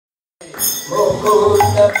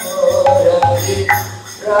Mukunda Murari,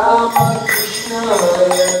 Rama Krishna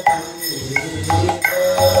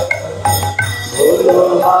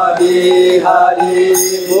Bolo Hari Hari,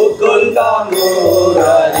 Mukunda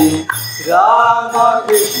Murari, Rama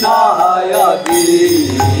Krishna Haya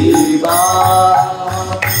Diva.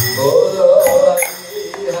 Bolo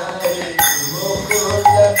Hari Hari,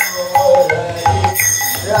 Mukunda Murari,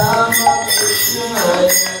 Rama Krishna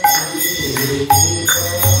Haya Diva.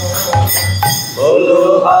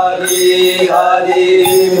 Bolo Hari Hari,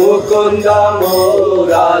 Mukunda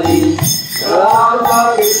Murari, Rama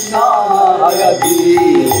Krishna Haya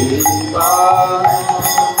Diva.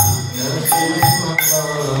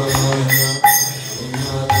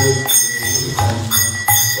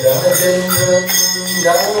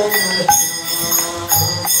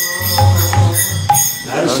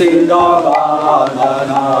 Narsimha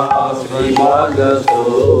Vandana Sri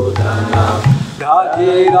Madhusudana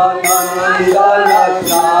Radhika Nandana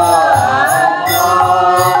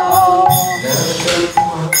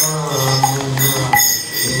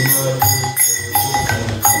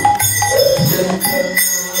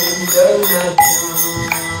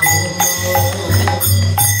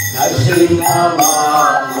Narsimha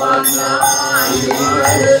Vandana Sri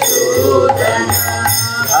Madhusudana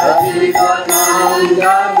Radhika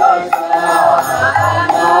Nandana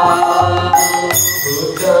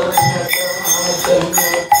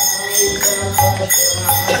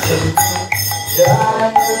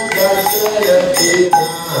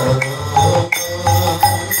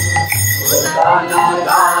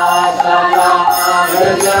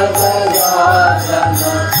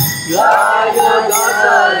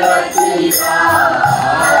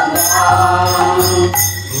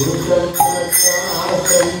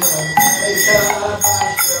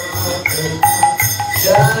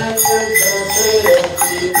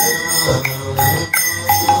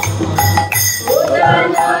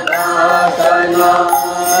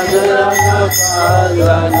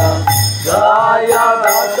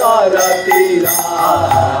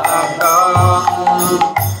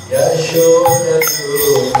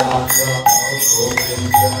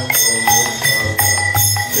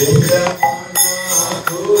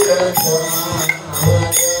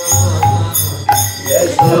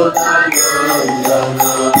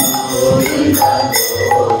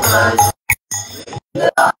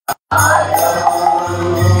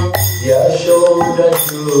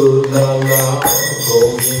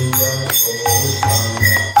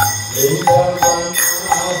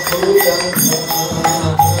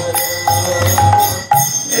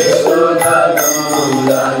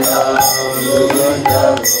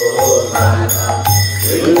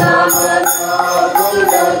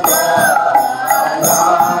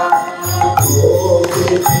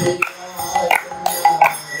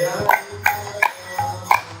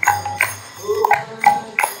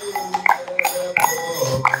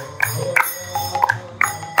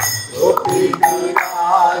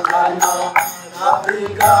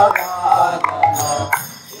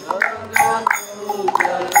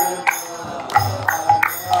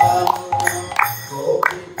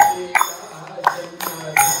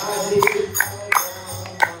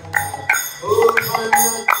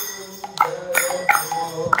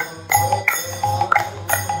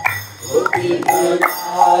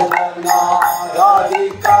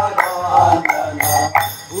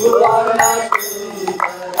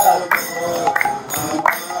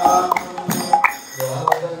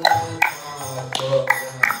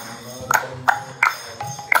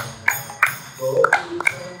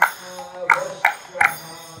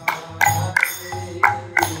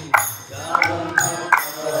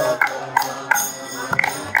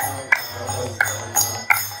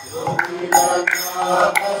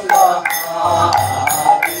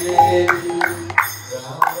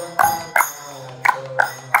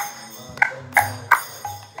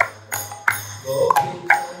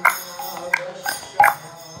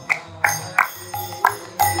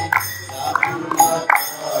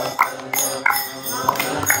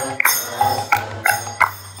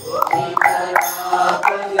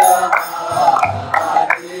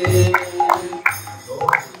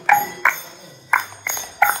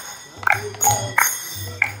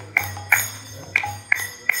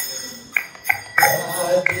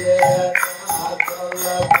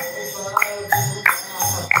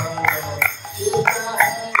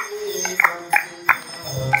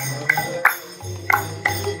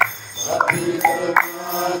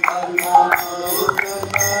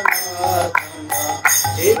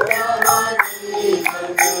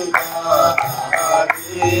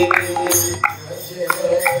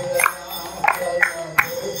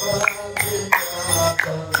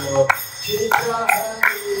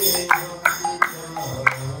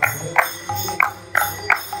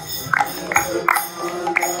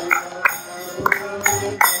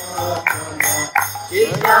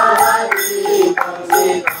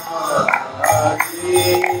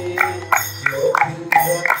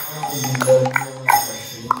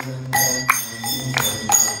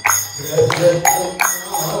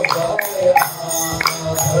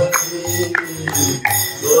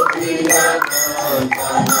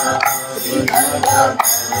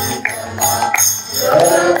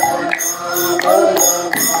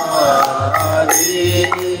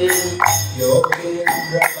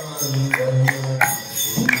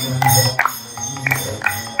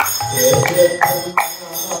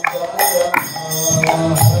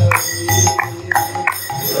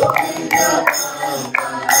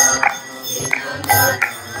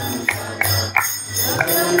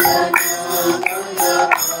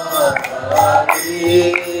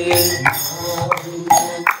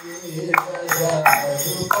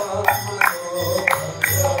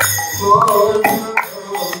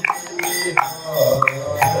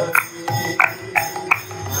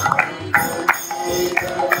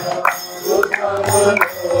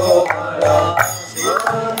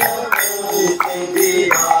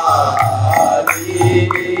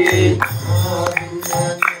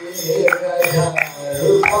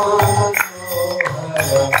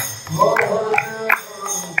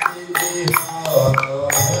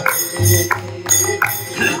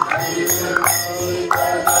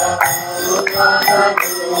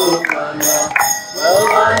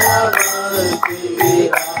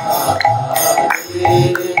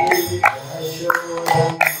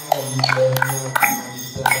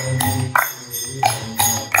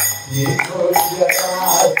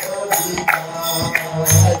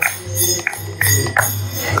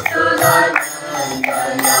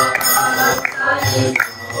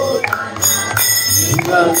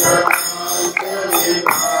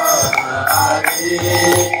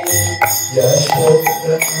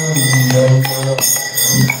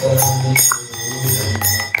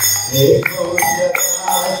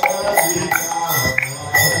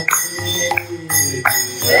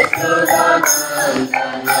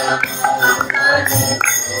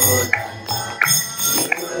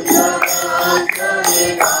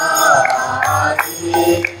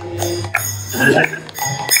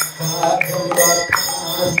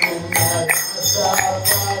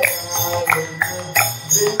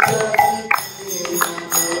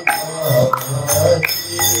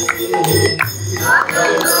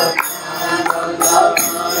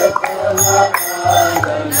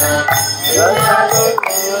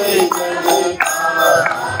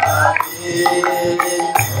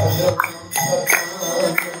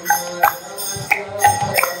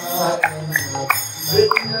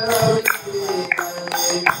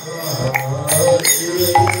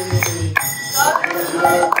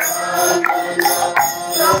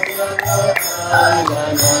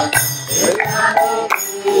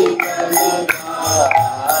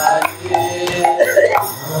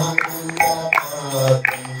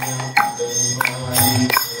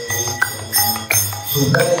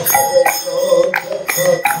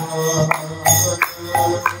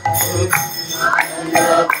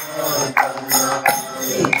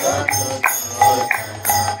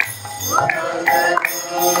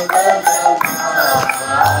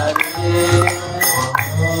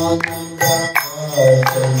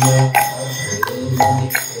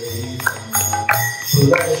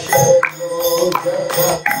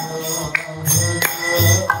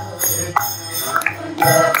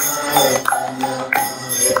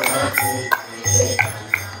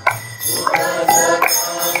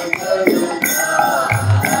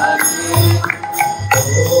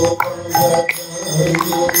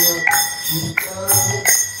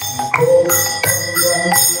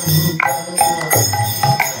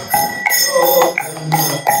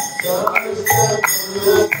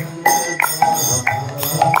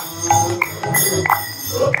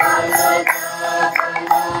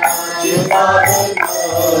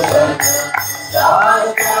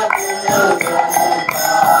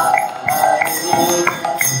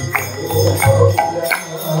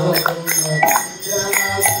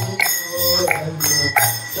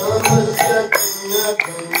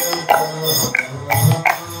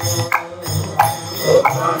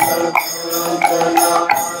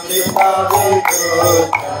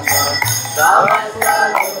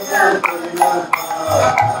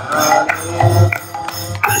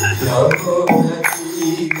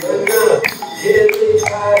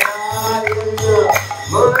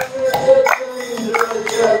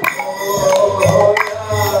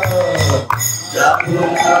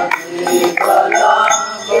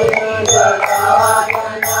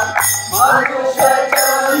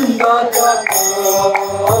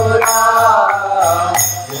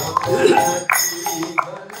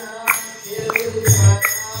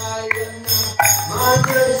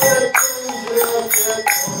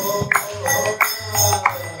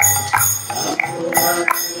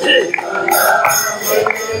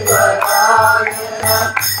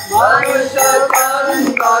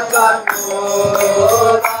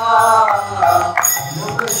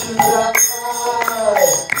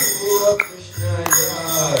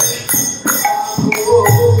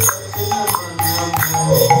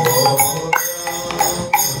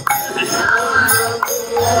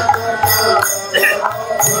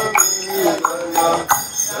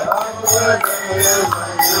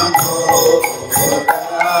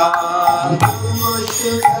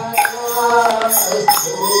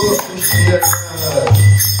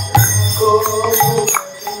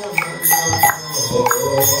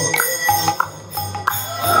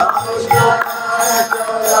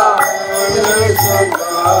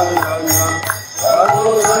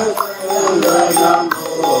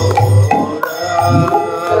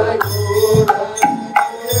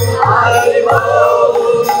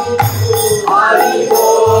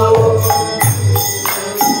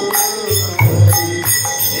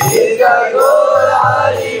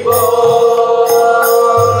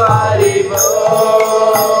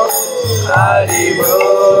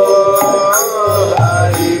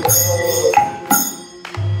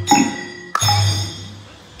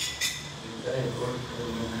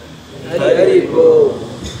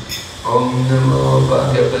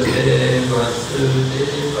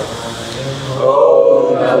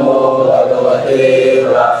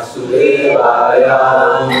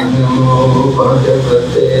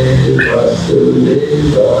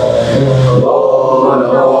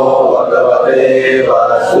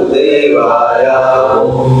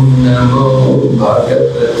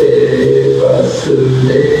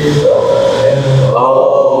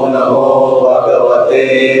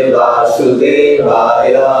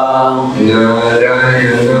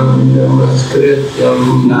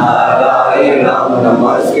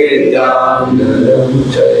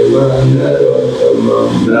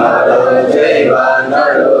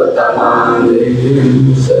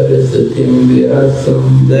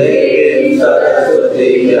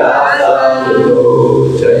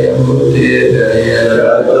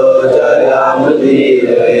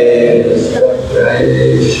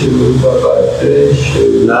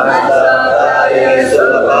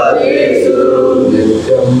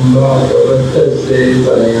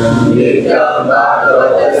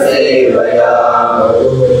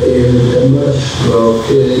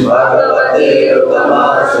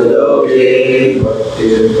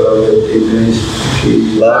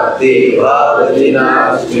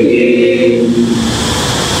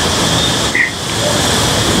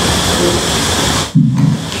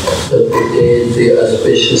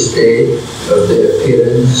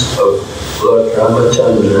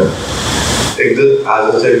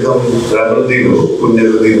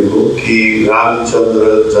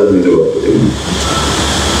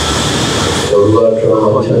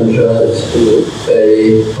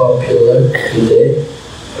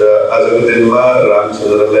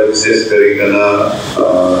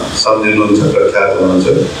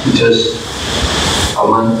Just a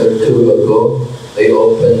month or two ago, they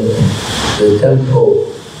opened the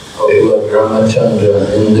temple of Lord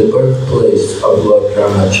Ramachandra in the birthplace of Lord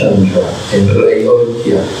Ramachandra in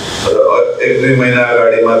Ayodhya. Every महीना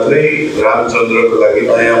अगाडि मात्रै रामचन्द्रको लागि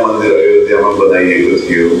नयाँ मन्दिर अयोध्यामा बनाइएको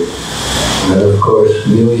थियो. And of course,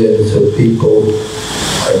 millions of people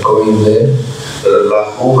are going there.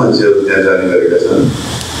 लाखौं मान्छेहरू त्यहाँ जाने गरेका छन्.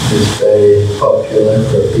 It's very popular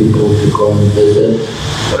for people to go and visit.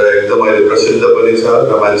 र एकदम अहिले प्रसिद्ध पनि छ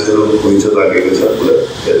र मान्छेहरू घुइँचो लागेको छ पुरा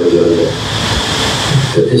हेर्न जाने.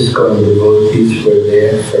 The ISKCON devotees were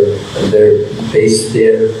there for their based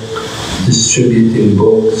there, distributing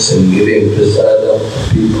books and giving prasadam to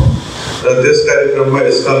people. र त्यस कार्यक्रममा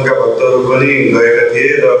ISKCONका भक्तहरू पनि गएका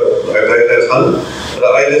थिए र गएका छन् र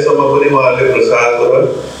अहिलेसम्म पनि उहाँहरूले प्रसाद र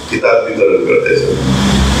किताब वितरण गर्दैछन्.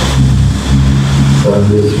 So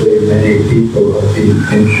this way many people have been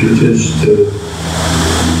introduced to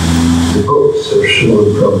the books of Srila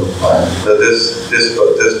Prabhupada. र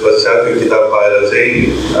त्यस पश्चात यो किताब पाएर चाहिँ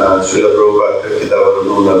श्रील प्रभुपादका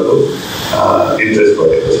किताबहरूमा उनीहरूको इन्ट्रेस्ट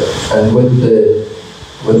बढेको छ. And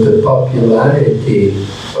with the popularity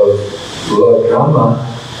of Lord Rama,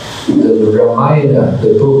 the Ramayana,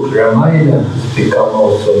 the book Ramayana has become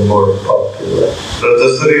also more popular. र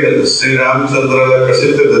जसरी श्री रामचन्द्रलाई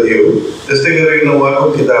प्रसिद्ध गरियो त्यस्तै गरी उहाँको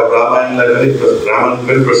किताब रामायणलाई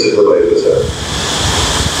पनि प्रसिद्ध भएको छ.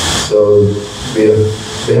 So we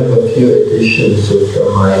have a few editions of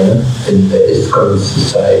Ramayana in the ISKCON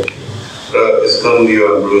society. Raw ISKCON यो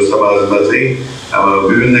हाम्रो समाजमा चाहिँ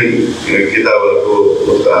विभिन्न किताबहरूको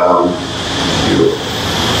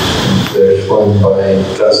There's one by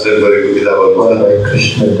ट्रान्सलेट गरेको किताबहरू one छन्। by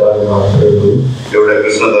Krishna Dharma Prabhu. एउटा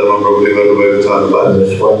कृष्ण धर्म प्रभुले गर्नुभएको छ अनुवाद।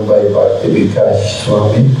 There's one by Bhakti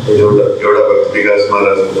Swami. एउटा भक्ति विकास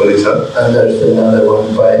महाराजको पनि छ। And there's another one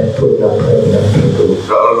by Purna Prabhu.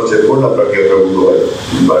 र अर्को चाहिँ पूर्ण प्रज्ञा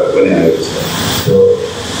प्रभुकोबाट पनि आएको छ। So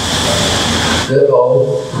they're all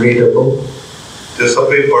readable. त्यो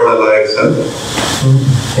सबै पढ्न लायक छन्।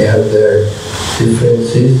 They have their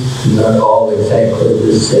differences, not all exactly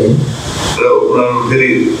the same. र उनीहरू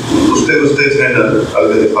फेरि उस्तै छैनन्,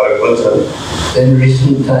 अलिकति फरक पनि छन्। In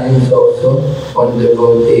recent times also, one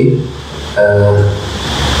devotee,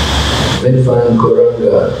 B.V.V.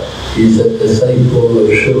 He's a disciple of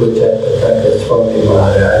Srila Jatapataka Swami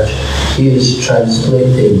Maharaj. He is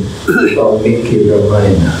translating Valmiki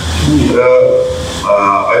Ramayana.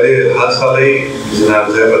 अहिले हालसालै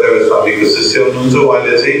जयपताका स्वामीको शिष्य हुनुहुन्छ,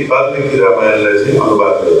 उहाँले चाहिँ वाल्मीकि रामायणलाई चाहिँ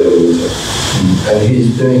अनुवाद गर्दै हुनुहुन्छ। And he's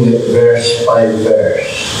doing it verse by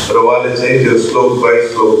verse. र उहाँले चाहिँ त्यो श्लोक बाई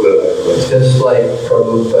श्लोक गरिरहेको छ। Just like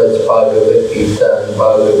Prabhupada's Bhagavad Gita and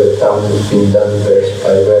Bhagavatam has been done verse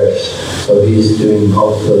by verse, so he's doing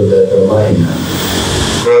also the Ramayana.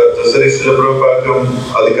 र जसरी श्रील प्रभुपादको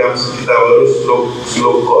अधिकांश किताबहरू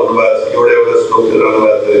श्लोकको अनुवाद एउटा श्लोकको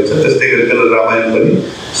अनुवाद गरिन्छ, त्यस्तै गरिकन रामायण पनि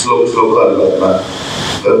श्लोकको अनुवादमा।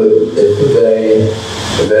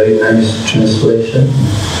 It's a very nice translation.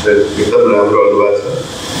 एकदम राम्रो अनुवाद छ।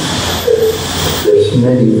 There's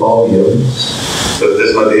many volumes. र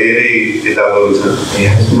त्यसमा धेरै किताबहरू छन्। He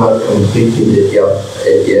has not completed it yet.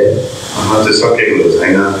 त्यो सकेको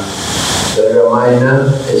छैन। The Ramayana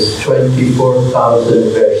is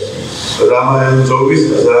 24,000 verses. Ramayan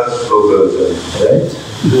 24,000 श्लोकहरू छन्। Right?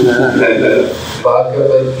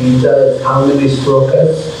 Bhagavad Gita is how many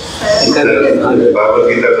slokas? Bhagavat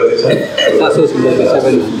Gita कति छ?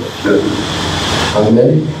 How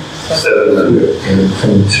many? 700.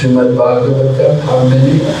 And Srimad Bhagavatam, how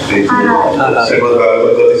many? Shrimad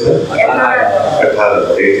Bhagavat कति छ?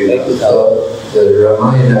 18. So the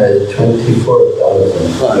Ramayana is 24,000.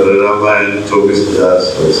 Ramayan 24,000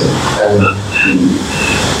 श्लोक छ। And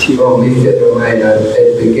Valmiki Ramayana,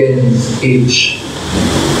 it begins each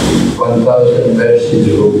 1,000 verses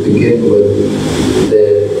will begin with the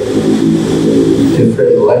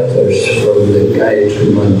different letters from the Gayatri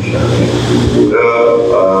Mantra.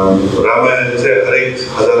 Ramayan चाहिँ हरेक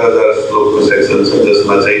हजार श्लोकको section छ,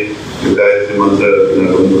 जसमा चाहिँ यो गायत्री मन्त्र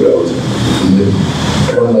यिनीहरूको कुरा हुन्छ।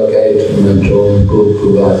 Brahma Gayatri Mantra Om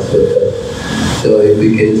Bhurvasvata. So it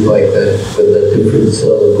begins like that with a different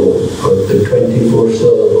syllable, but the 24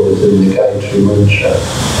 syllables in the Gayatri Mantra,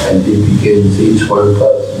 and it begins each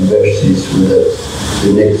 1,000 verses with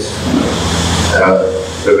the next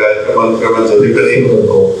Gayatri मन्त्रमा जति पनि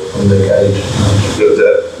syllable from the Gayatri Mantra.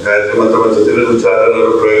 Gayatri मन्त्रमा जति पनि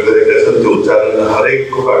उच्चारणहरू प्रयोग गरेका छन्, त्यो उच्चारण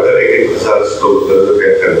हरेककोबाट 1,000 श्लोक गरेर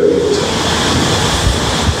व्याख्या गरिएको छ।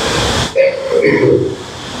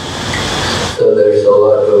 So there's a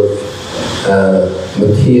lot of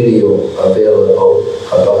material available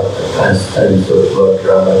about the pastimes of Lord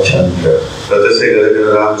Ramachandra. र त्यसै गरिकन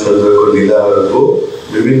रामचन्द्रको लीलाहरूको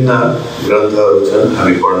विभिन्न ग्रन्थहरू छन्,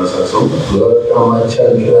 हामी पढ्न सक्छौँ। Lord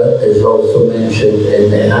Ramachandra is also mentioned in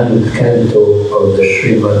the 9th canto of the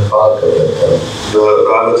Srimad Bhagavatam. र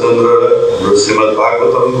रामचन्द्र र श्रीमद्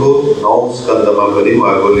भागवतमको 9औं स्कन्धमा पनि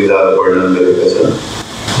उहाँको लीलाहरू वर्णन गरेका छन्।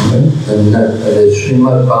 And the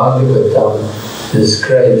Srimad Bhagavatam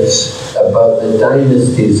describes about the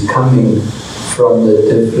dynasties coming from the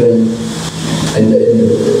different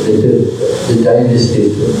the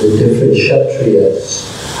dynasties of the different Kshatriyas,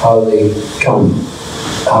 how they come,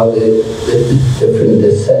 how the different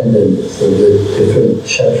descendants of the different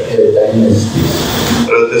Kshatriya dynasties.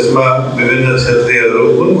 र त्यसमा विभिन्न क्षत्रियहरू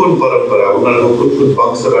कुन परम्परा, उनीहरूको कुन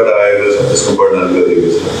वंशबाट आएको छ त्यसको वर्णन गरिएको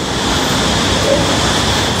छ।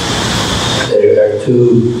 There are two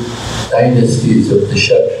dynasties of the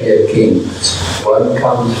Kshatriya kings. One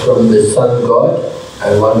comes from the sun god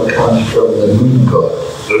and one comes from the moon god.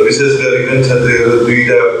 र विशेष गरिकन क्षत्रियहरू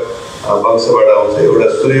दुईटा वंशबाट आउँछ, एउटा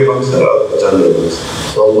सूर्य वंश र अर्को चन्द्र वंश।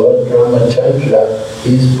 So Lord Ramachandra,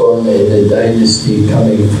 he's born in a dynasty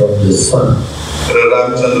coming from the sun. र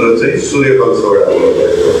रामचन्द्र चाहिँ सूर्य वंशबाट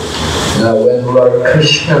आउनुभएको। Now when Lord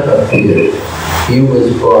Krishna appeared, he was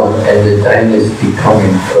born in the dynasty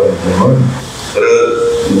coming from the moon. र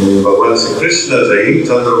भगवान श्री कृष्ण चाहिँ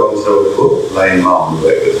चन्द्र वंशको लाइनमा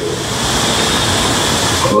आउनुभएको थियो।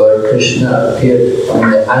 Lord Krishna appeared on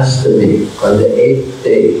the Astami, on the 8th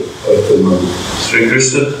day of the month. Shri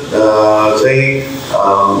Krishna चाहिँ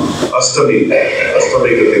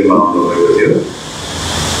अष्टमीको दिनमा आउनुभएको थियो।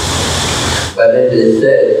 But it is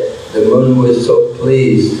said the moon was so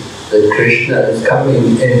pleased that Krishna is coming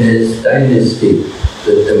in his dynasty,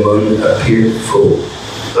 that the moon appeared full.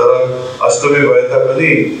 तर अष्टमी भए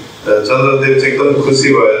तापनि चन्द्रदेव चाहिँ एकदम खुसी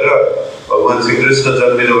भएर भगवान श्री कृष्ण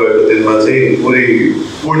जन्मिनु भएको दिनमा चाहिँ पुरै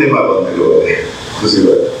पूर्णिमा बनिएको भए खुसी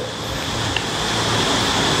भएर.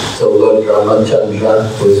 So Lord Ramachandra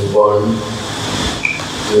was born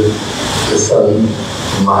with the son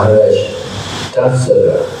Maharaj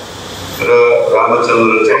Dasara. र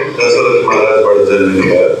रामचन्द्र चाहिँ दशरथ महाराजबाट जन्मिनु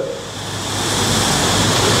भयो.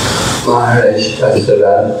 Maharaj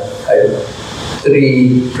Dasara had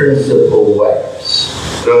 3 principal wives.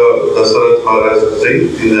 र दशरथ महाराज चाहिँ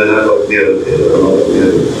 3 जना पत्नीहरू थिए.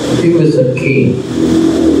 He was a king.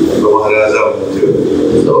 महाराजा हुनुहुन्थ्यो.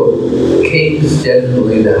 So kings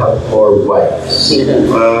generally have more wives.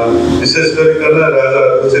 विशेष गरिकन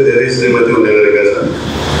राजाहरूको चाहिँ धेरै श्रीमती हुने गरेका छन्.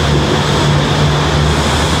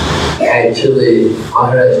 Actually,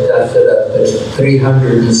 Maharaj Dasara had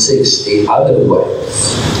 360 other wives.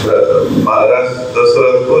 महाराज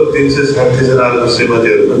दशरथको 360 जना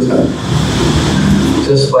श्रीमतीहरू पनि छन्.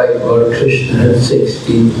 Just like Lord Krishna had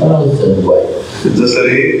 16,000 wives.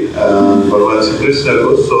 जसरी भगवान श्री कृष्णको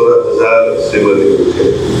 16,000 श्रीमतीहरू थिए.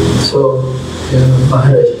 So,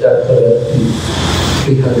 Maharaj Dasara had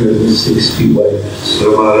 360 wives. र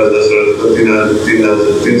महाराज दशरथको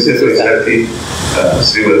 360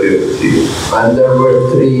 श्रीमतीहरू थिए. And there were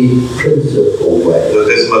 3 principal wives. र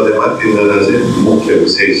त्यसमध्येमा 3 जना चाहिँ मुख्य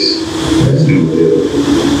विशेष श्रीमतीहरू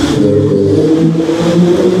थिए. There was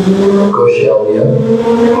Kaushalya,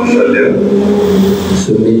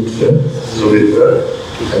 Sumitra,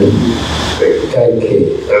 and Kaikeyi.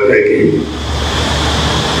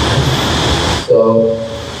 So,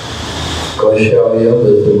 Kaushalya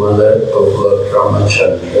was the mother of Lord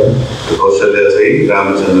Ramachandra. Kaushalya चाहिँ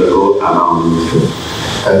रामचन्द्रको आमा हुनुहुन्थ्यो.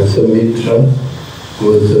 And Sumitra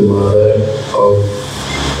was the mother of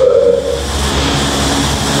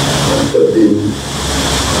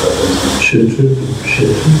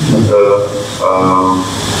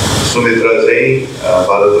Sumitra चाहिँ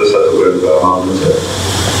भारत र शत्रुघ्नको आमा हुनुहुन्छ.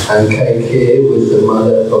 And Kaikeyi was the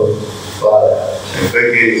mother of Bharat.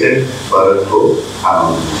 Kaikeyi चाहिँ भारतको आमा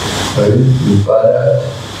हुनुहुन्छ. Bharat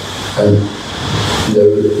and the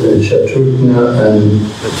Shatrughna and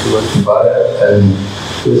Bharat and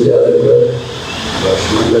who's the other brother?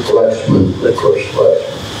 Lakshman. Of course,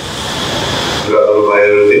 Lakshman.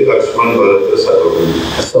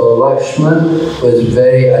 So Lakshman was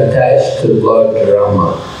very attached to Lord Rama.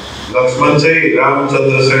 Lakshman चाहिँ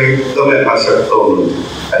रामचन्द्रसँग एकदमै आसक्त हुनुहुन्थ्यो.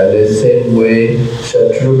 And the same way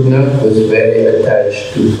Shatrughna was very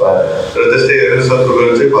attached to Bharat. र त्यस्तै गरेर शत्रुघ्न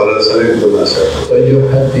चाहिँ भरतसँग एकदम आसक्त. So you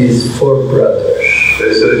had these 4 brothers.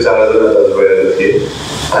 त्यसरी 4 जना दाजुभाइहरू थिए.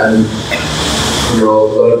 And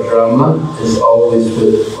Lord Rama is always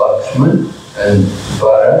with Lakshman and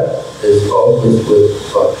Bharat is always with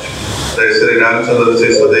Lakshman. त्यसरी रामचन्द्र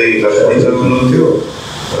चाहिँ सधैँ लक्ष्मणसँग हुनुहुन्थ्यो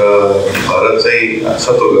र भरत चाहिँ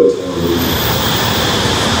शत्रुघ्नसँग हुनुहुन्थ्यो.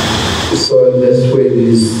 So in this way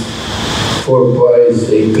these 4 boys,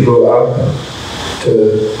 they grew up to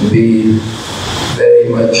be very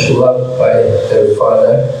much loved by their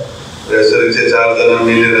father. त्यसरी चाहिँ 4 जना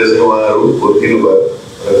मिलेर चाहिँ उहाँहरू हुर्किनु भयो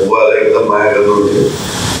र बुवालाई एकदम माया गर्नुहुन्थ्यो.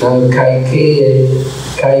 Now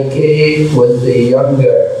Kaikeyi was the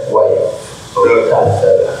younger wife of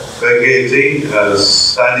Dasara. Kaikeyi चाहिँ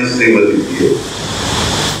सानी श्रीमती थिए.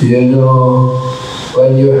 You know,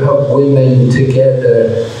 when you have women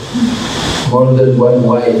together, more than one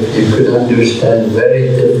wife, you could understand very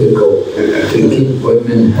difficult to keep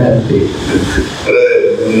women happy. र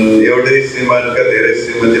एउटै श्रीमानका धेरै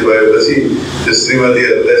श्रीमती भएपछि त्यो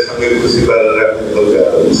श्रीमतीहरूलाई सँगै खुसी पारेर राख्नु एकदम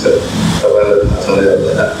गाह्रो हुन्छ. तपाईँलाई थाहा छ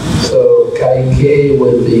होला. So Kaikeyi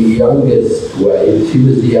was the youngest wife. She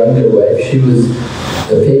was the younger wife. She was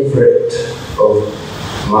the favorite of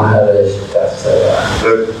Maharaj Dasara. र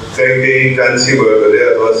कैकेयी कान्छी भएकोले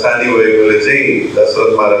अथवा सानी भएकोले चाहिँ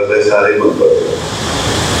दशरथ महाराजलाई साह्रै मन पर्थ्यो.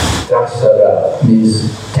 Dasara means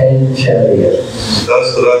 10 chariots. 10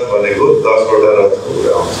 रथ भनेको 10 वटा रथको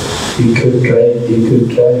कुरा आउँछ. He could drive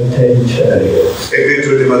 10 chariots.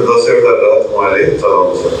 एकैचोटिमा 10 वटा रथ उहाँले चलाउन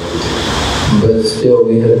सक्नुहुन्थ्यो. But still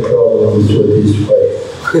we had problems with his wife.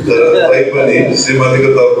 तर तैपनि श्रीमतीको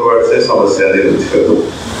तर्फबाट चाहिँ समस्या नै हुन्थ्यो.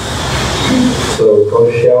 So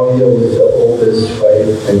Kaushalya was the oldest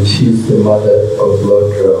wife and she's the mother of Lord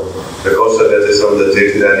Rama. र कौशल्या चाहिँ सबभन्दा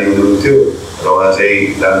जेठी रानी हुनुहुन्थ्यो र उहाँ चाहिँ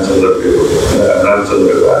रामचन्द्रको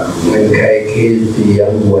आमा. And Kaikeyi is the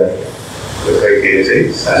young wife. र कैकेयी चाहिँ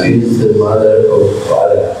सानी. She's the mother of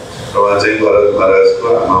Bharat. र उहाँ चाहिँ भरत महाराजको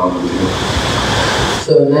आमा हुनुहुन्थ्यो.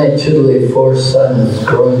 So naturally 4 sons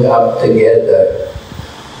growing up together.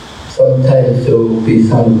 So sometimes there will be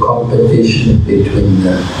some competition between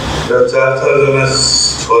them.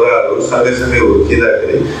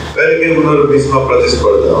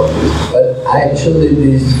 But actually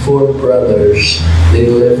these four brothers, they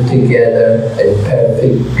live together in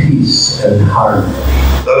perfect peace and harmony.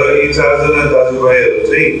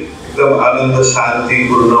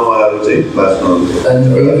 And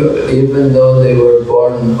even though they were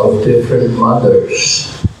born of different mothers,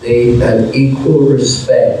 they had equal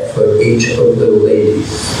respect for each of the ladies.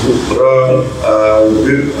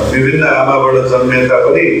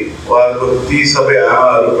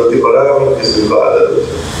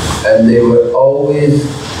 And they were always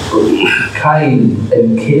kind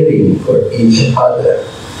and caring for each other.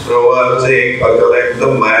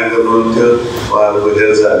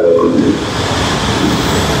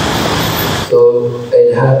 So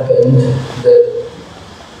it happened that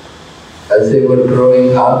as they were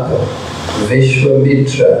growing up,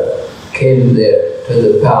 Vishwamitra came there to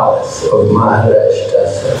the palace of Maharaj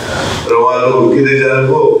Dasara.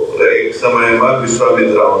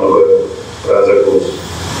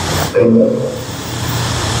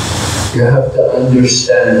 You have to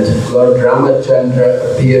understand, Lord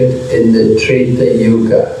Ramachandra appeared in the Treta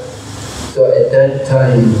Yuga. So at that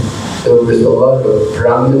time, there was a lot of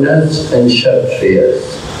Brahmanas and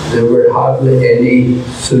Kshatriyas. There were hardly any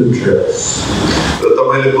Sudras.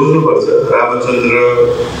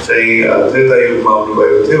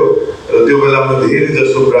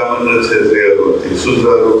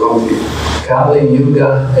 Kali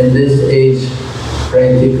Yuga, in this age,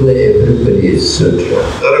 practically everybody is Sudra.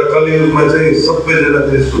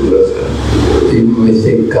 Even we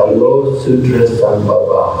say Kalo Sudra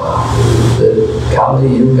Sambhavaha. The Kali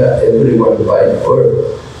Yuga, everyone by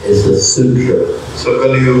birth is a Sudra.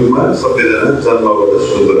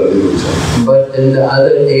 But in the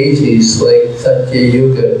other ages, like Satya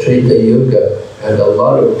Yuga, Treta Yuga, and a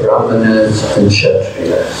lot of Brahmanas and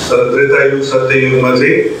Kshatriyas.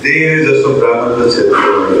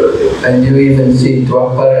 And you even see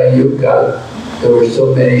Dwapara Yuga, there were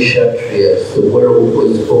so many Kshatriyas, the world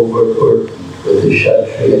was overburdened with the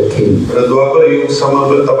Kshatriya king.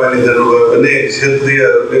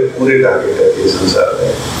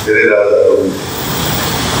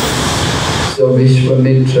 So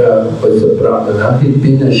Vishwamitra was a Brahmana. He'd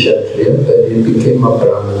been a Kshatriya, but he became a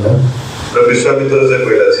Brahmana.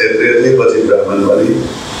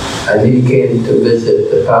 And he came to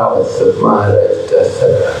visit the palace of Maharaj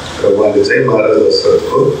Dasara.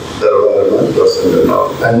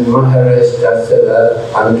 And Maharaj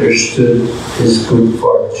Dasara understood his good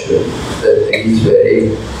fortune, that he's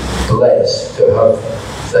very blessed to have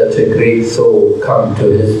such a great soul come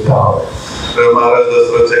to his palace.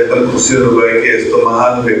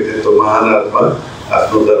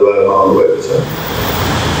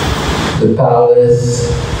 The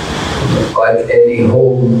palace, like any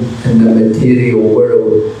home in the material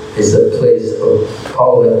world, is a place of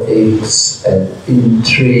politics and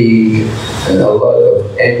intrigue and a lot of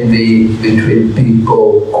envy between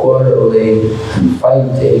people, quarreling and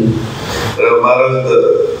fighting.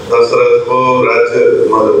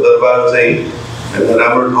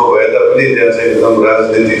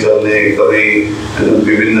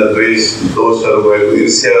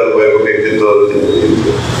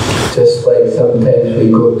 Just like sometimes we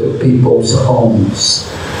go to people's homes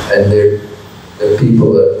and the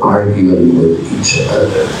people are arguing with each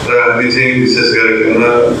other.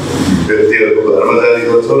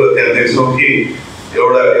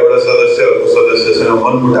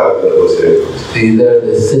 Either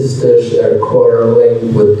the sisters are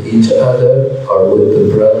quarreling with each other or with the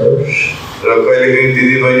brothers.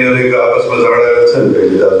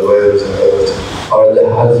 Or the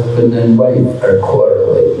husband and wife are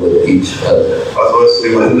quarreling with each other.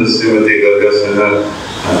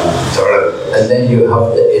 And then you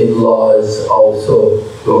have the in-laws also.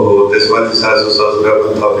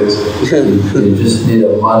 You just need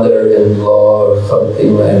a mother-in-law or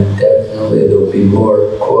something, and definitely there will be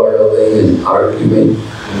more quarreling and arguing.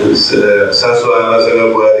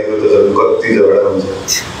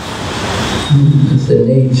 It's the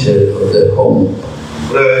nature of the home.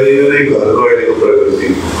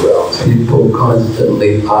 People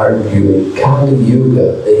constantly arguing. Kali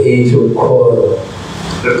Yuga, the age of quarrel.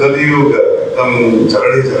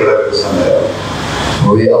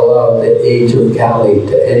 We allow the age of Kali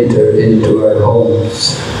to enter into our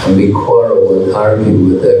homes and we quarrel and argue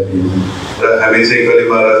with everyone.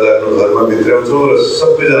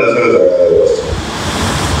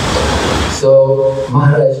 So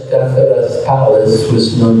Maharaj Dasara's palace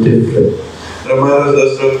was no different.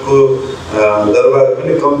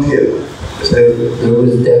 There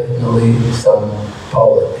was definitely some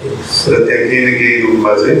politics.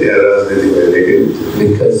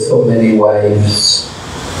 Because so many wives,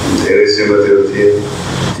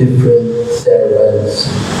 different servants,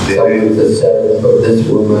 some was a servant of this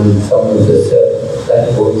woman, some was a servant of that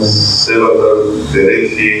woman.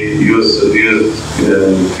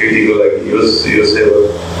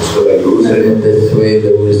 And in this way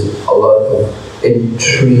there was a lot of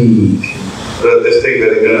intrigue.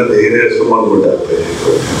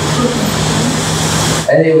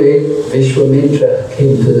 Anyway, Vishwamitra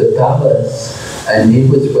came to the palace and he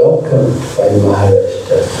was welcomed by Maharaj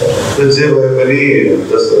Dasarath.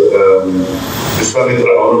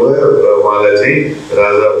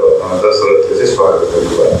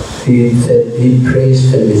 He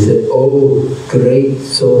praised him, he said, "Oh, great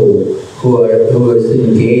soul who is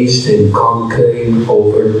engaged in conquering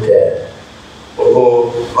over death."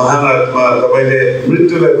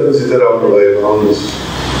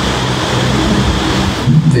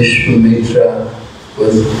 Vishwamitra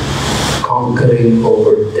was conquering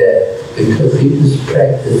over death because he was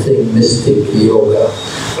practicing mystic yoga.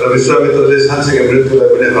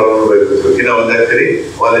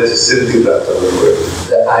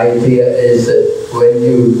 The idea is that when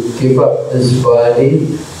you give up this body,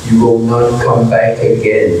 you will not come back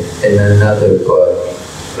again in another body.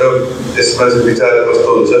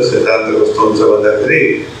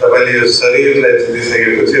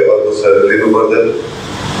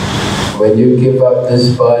 When you give up this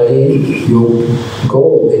body, you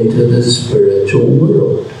go into the spiritual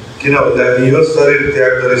world.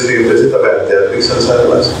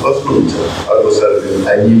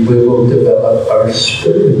 And we will develop our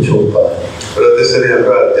spiritual body.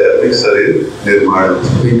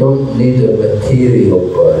 We don't need a material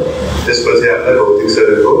body.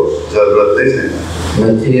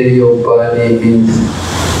 Material body means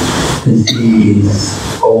disease,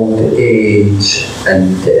 old age, and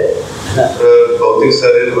death.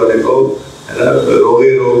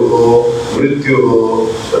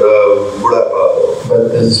 But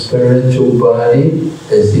the spiritual body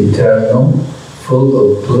is eternal, full of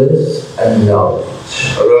bliss and knowledge.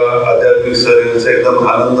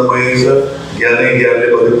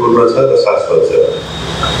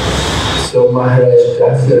 So Maharaj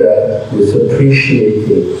Dasarath was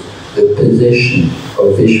appreciating the position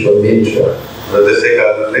of Vishwamitra.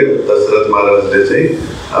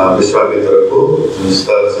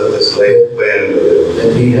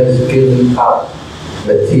 That he has given up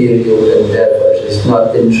material endeavors. He's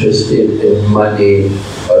not interested in money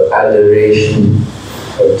or adoration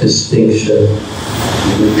or distinction.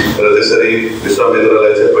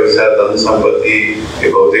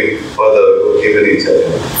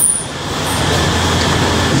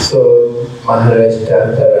 So Maharaj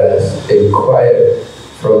Dasarath inquired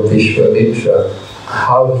from Vishwamitra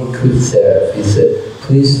how he could serve. He said,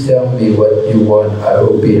 "Please tell me what you want, I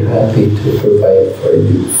will be happy to provide for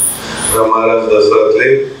you."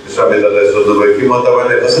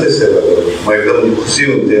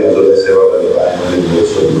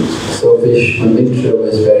 So Vishwamitra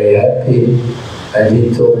was very happy and he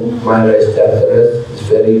told Maharaj Dasarath, "It's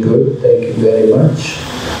very good, thank you very much.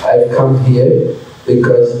 I've come here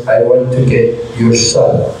because I want to get your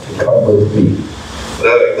son to come with me."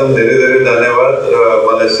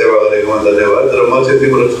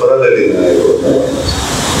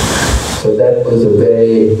 So that was a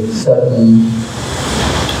very sudden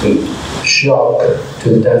shock to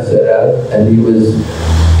Dasarath, and he was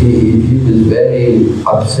very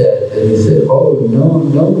upset, and he said, "Oh no,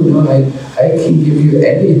 I can give you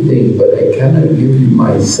anything, but I cannot give you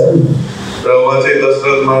my son."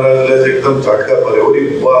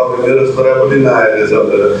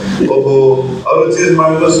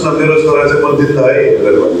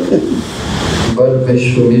 But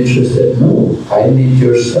Vishwamitra said, "No, I need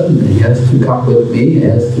your son. He has to come with me. He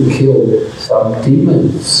has to kill some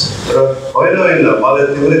demons."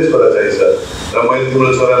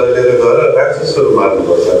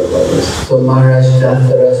 So Maharaj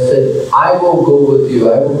Dasarath said, "I will go with you.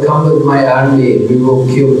 I will come with my army. We will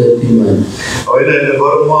kill the demons."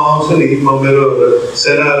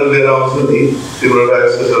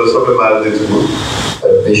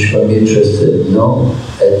 But Vishwamitra said, "No,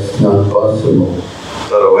 that's not possible.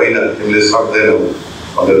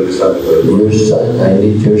 Your son, I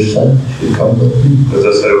need your son. You should come with me."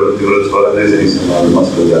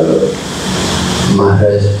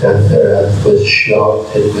 Maharaj Dasarath was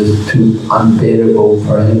shocked. It was too unbearable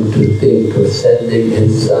for him to think of sending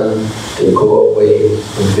his son to go away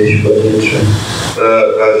from Vishwamitra.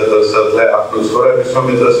 Raja Dasarathlai आफ्नो छोरा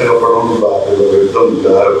विश्वामित्रसँग पढाउनु भएको एकदम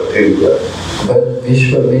गाह्रो कठिन कुरा. But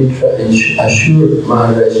Vishwamitra assured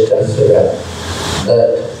Maharaj Dasaratha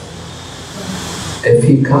that if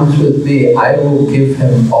he comes with me, I will give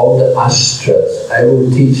him all the astras, I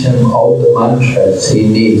will teach him all the mantras he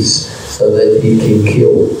needs so that he can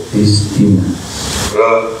kill these demons.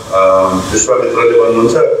 विश्वामित्रले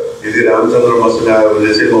भन्नुहुन्छ यदि रामचन्द्र मसँग आयो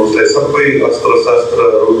भने चाहिँ म उसलाई सबै अस्त्र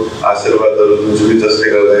शास्त्रहरू आशीर्वादहरू दिन्छु कि जसले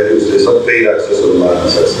गर्दाखेरि उसले सबै राक्षसहरू मार्न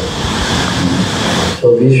सक्छ. So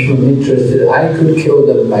Vishwamitra said, I could kill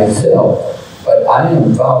them myself, but I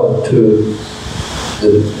am vowed to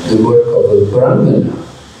the work of a Brahmana.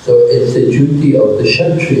 So it's the duty of the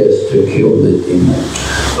Kshatriyas to kill the demons.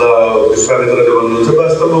 विश्वामित्रले भन्नुहुन्छ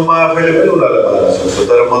वास्तवमा म आफैले पनि उनीहरूलाई मार्न सक्छु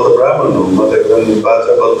तर म त ब्राह्मण हुँ म त एकदम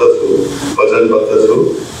बाचाबद्ध छु वचनबद्ध छु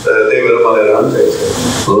त्यही भएर मलाई राम चाहिन्छ.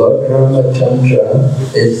 Lord Ramachandra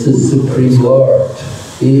is the Supreme Lord.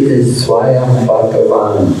 He is Swayam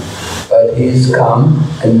Bhagavan, but he is come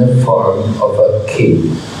in the form of a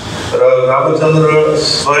king. र रामचन्द्र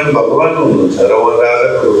स्वयं भगवान हुनुहुन्छ र उहाँ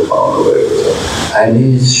राजाको रूपमा आउनुभएको छ. And he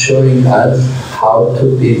is showing us how to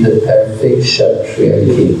be the perfect Kshatriya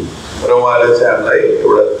king. र उहाँले चाहिँ हामीलाई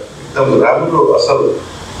एउटा एकदम राम्रो असल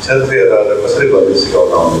क्षत्रिय राजा कसरी गर्ने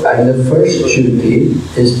सिकाउनु आउनुभएको. And the first duty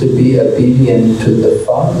is to be obedient to the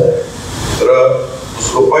father. र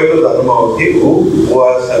उसको पहिलो धर्म हो कि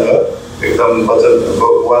बुवासँग एकदम वचन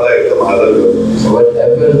बुवालाई एकदम आदर गर्नु.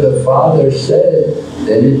 Whatever the father said,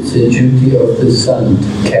 then it's the duty of the son to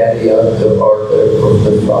carry out the order of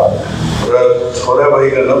the father. र छोरा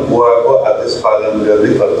भइकन बुवाको आदेश पालन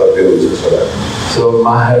गर्ने कर्तव्य हुन्छ छोरा. So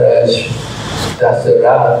Maharaj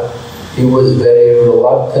Dasaratha, he was very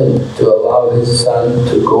reluctant to allow his son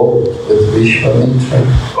to go with Vishwamitra.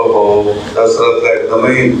 दशरथलाई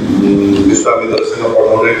एकदमै विश्वामित्रसँग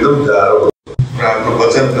पढाउन एकदम गाह्रो र आफ्नो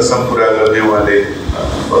वचन कसम पुरा गर्ने उहाँले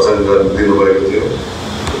वचन दिनुभएको थियो.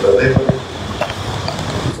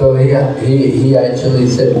 So he actually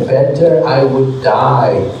said, better I would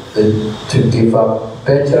die than to give up.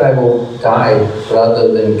 Better I will die rather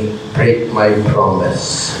than break my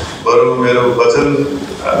promise. बरु मेरो वचन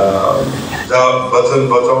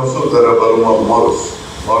बचाउँछु तर बरु म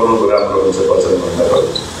मर्नु राम्रो हुन्छ वचन भन्दा.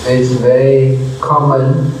 It's very common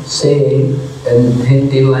saying in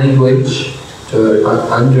Hindi language to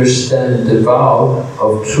understand the vow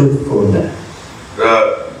of truthfulness. र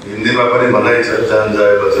हिन्दीमा पनि भनाइ छ जान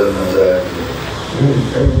जाए वचन नजाए.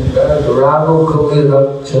 Rago koi rak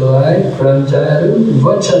chalai pranjaya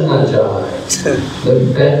vachan na jaye. The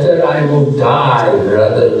better I will die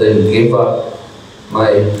rather than give up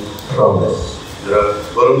my promise.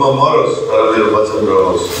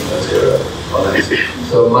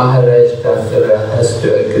 So Maharaj Dasaratha has to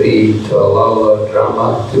agree to allow Lord Rama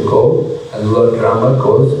to go, and Lord Rama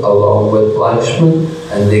goes along with Lakshman,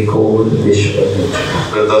 and they go with Vishwamitra.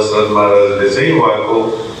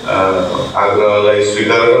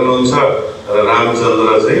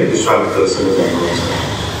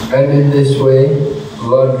 And in this way,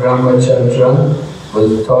 Lord Ramachandra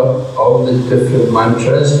was taught all the different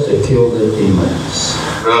mantras to kill the demons.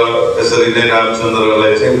 It's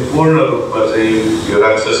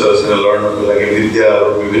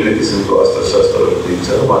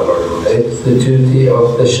the duty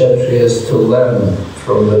of the Kshatriyas to learn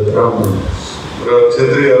from the Brahmanas.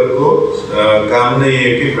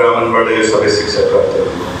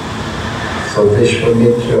 So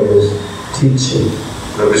Vishwamitra was teaching.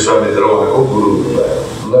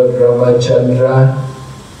 Lord Ramachandra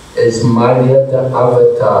is Maryada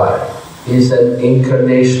avatar. He is an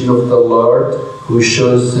incarnation of the Lord who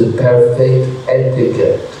shows the perfect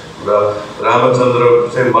etiquette.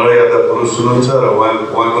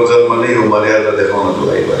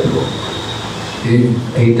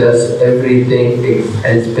 He does everything,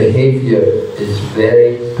 his behavior is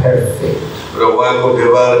very perfect.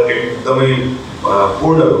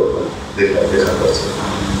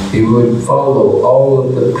 He would follow all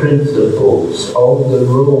of the principles, all the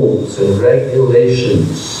rules and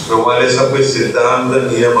regulations. So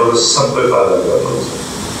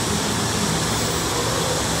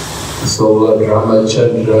Lord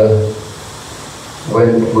Ramachandra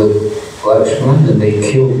went with Lakshman and they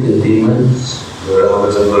killed the demons.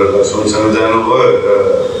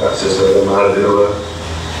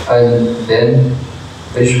 And then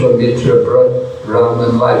Vishwamitra brought Ram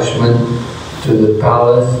and Lakshman to the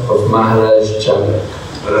palace of Maharaj Janak.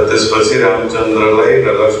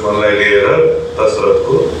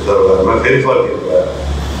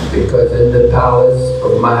 Because in the palace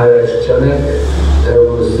of Maharaj Janak there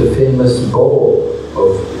was the famous bowl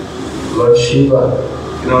of Lord Shiva.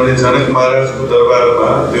 किनभने जनक महाराजको दरबारमा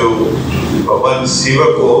त्यो भगवान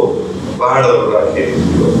शिवको बाणहरू राखिएको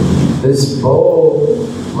थियो। This bow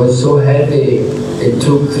was so heavy, it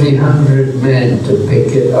took 300 men to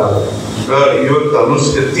pick it up. र यो धनुष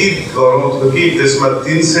यति गरौँ थियो कि त्यसमा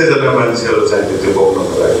 300 जना मान्छेहरू चाहिन्थ्यो त्यो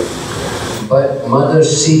बोक्नको लागि। But Mother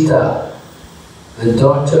Sita, the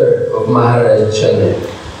daughter of Maharaj Janak,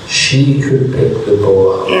 she could pick the bow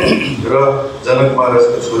up. र जनक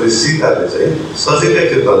महाराजको छोरी सीताले चाहिँ सजिलै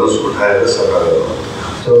त्यो धनुष उठाएर सफा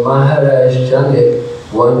गर्नुभयो। So Maharaj Janak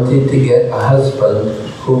wanted to get a husband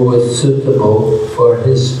who was suitable for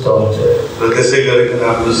his daughter. र त्यसै गरिकन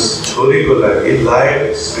आफ्नो छोरीको लागि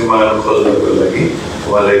लायक श्रीमान खोज्नको लागि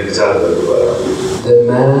उहाँले विचार गर्नुभयो। The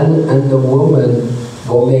man and the woman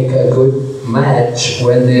will make a good match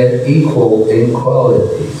when they are equal in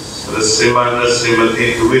qualities. र श्रीमान र श्रीमती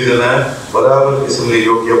दुवैजना बराबर किसिमले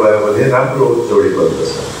योग्य भयो भने राम्रो जोडी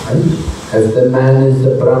बन्दछ। If the man is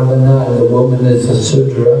a Brahmana and the woman is a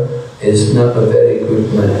Sudra, it's not a very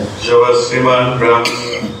good match. जब श्रीमान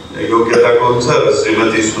ब्राह्मण योग्यताको हुन्छ र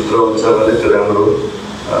श्रीमती शूद्र हुन्छ भने त्यो राम्रो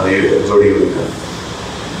जोडी होइन।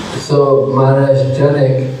 So Maharaj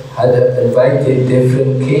Janak had invited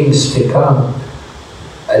different kings to come,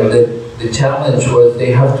 and the challenge was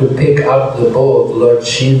they have to pick up the bow of Lord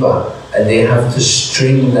Shiva and they have to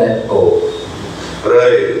string that bow. र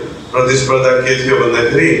प्रतिस्पर्धा के थियो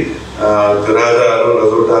भन्दाखेरि त्यो राजाहरू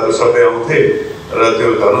रजौटाहरू सबै आउँथे र त्यो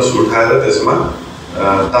धनुष उठाएर त्यसमा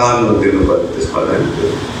तान दिनुपर्ने, त्यसमा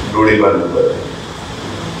डोरी बाँध्नुपर्ने।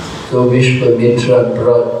 So Vishwamitra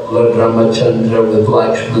brought Lord Ramachandra with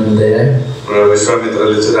Lakshman there. र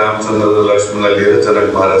विश्वामित्रले चाहिँ रामचन्द्र र लक्ष्मणलाई लिएर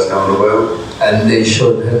जनक महाराज कहाँ आउनुभयो। And they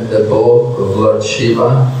showed him the bow of Lord Shiva.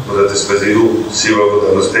 र त्यसपछि शिवको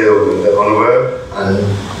धनुष त्यही हो भनेर देखाउनुभयो। And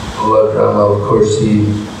Lord Rama, of course, he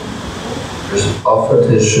offered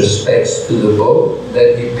his respects to the bow.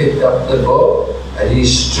 Then he picked up the bow and he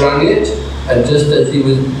strung it. And just as he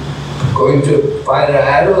was going to fire an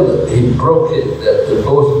arrow, he broke it.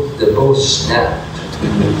 The bow snapped.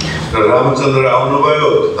 र रामचन्द्र आउनुभयो,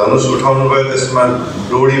 धनुष उठाउनुभयो, त्यसमा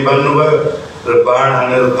डोरी बान्नुभयो र बाण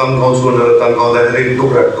हानेर तन्काउँछु भनेर तन्काउँदाखेरि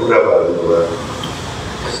टुक्रा टुक्रा पार्नुभयो।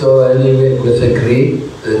 So anyway, it was agreed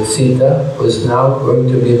that Sita was now going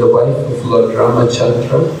to be the wife of Lord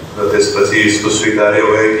Ramachandra. र त्यसपछि यसको स्वीकार्य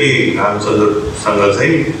भयो कि रामचन्द्रसँग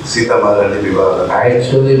चाहिँ सीता महारानी विवाह गर्ने।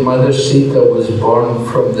 Actually, Mother Sita was born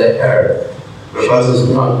from the earth. She was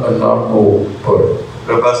not a normal birth.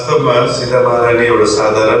 र वास्तवमा सीता महारानी एउटा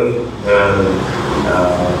साधारण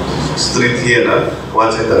स्त्री थिएन, उहाँ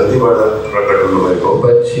चाहिँ धरतीबाट प्रकट हुनुभएको।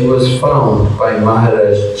 But she was found by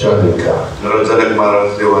Maharaj Janaka. र जनक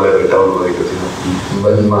महाराजले उहाँलाई भेटाउनु भएको थियो।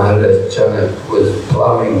 When Maharaj Janak was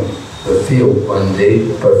plowing the field one day,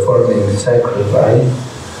 performing sacrifice,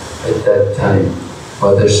 at that time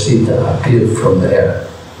Mother Sita appeared from the earth.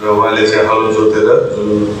 र उहाँले चाहिँ हलो जोतेर जुन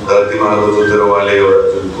धरतीमा हलो जोतेर उहाँले एउटा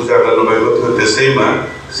जुन पूजा गर्नुभएको थियो त्यसैमा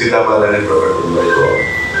सीता महारानी प्रकट हुनुभएको हो।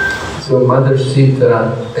 So Mother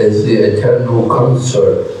Sita is the eternal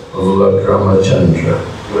consort of Lord Ramachandra.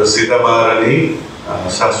 र सीता महारानी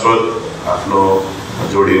शाश्वत आफ्नो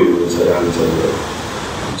जोडी हुनुहुन्छ Ramchandra.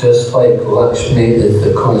 Just like Lakshmi is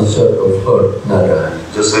the consort of Lord Narayana.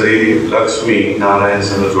 जसरी Lakshmi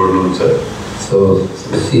नारायणसँग जोड्नुहुन्छ, So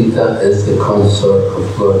Sita is the consort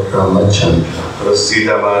of Lord Ramachandra. र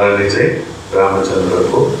सीता महारानी चाहिँ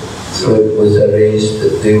रामचन्द्रको। So it was arranged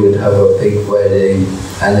that they would have a big wedding,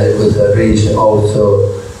 and it was arranged also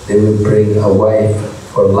they would bring a wife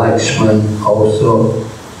for Lakshman also.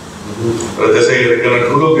 र त्यसै गरिकन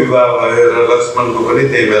ठुलो विवाह भयो र लक्ष्मणको पनि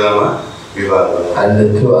त्यही बेलामा विवाह भयो। And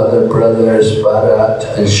the two other brothers, Bharat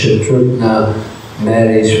and Shatrughna,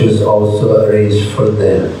 marriage was also arranged for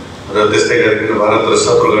them. र त्यस्तै गरिकन भरत र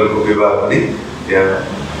शत्रुघ्नको विवाह पनि त्यहाँ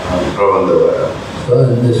प्रबन्ध भयो। So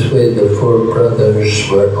in this way the four brothers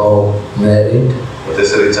were all married. र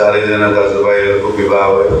त्यसरी चारैजना दाजुभाइहरूको विवाह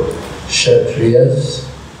भयो। Kshatriyas,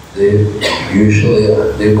 they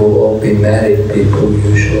will all be married people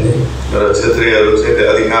usually. र क्षत्रियहरू चाहिँ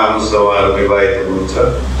अधिकांश उहाँहरू विवाहित हुनुहुन्छ।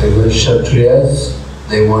 Because Kshatriyas,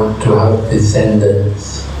 they want to have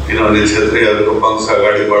descendants. किनभने क्षत्रियहरूको वंश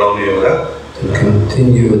अगाडि बढाउने एउटा To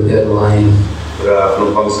continue their line. र आफ्नो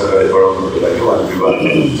वंश अगाडि बढाउनको लागि उहाँले विवाह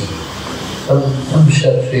गर्नुहुन्छ। Some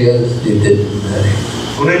Kshatriyas, they didn't marry.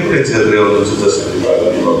 कुनै कुनै क्षत्रिय हुनुहुन्छ जसले विवाह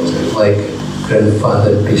गर्नुभएको छैन। Like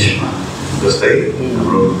grandfather Bhishma. जस्तै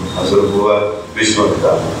हाम्रो हजुरबुबा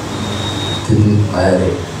विष्णुपिता Didn't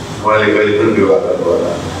marry. उहाँले कहिले पनि विवाह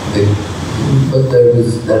गर्नुभएन। But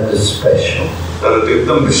that was special. तर त्यो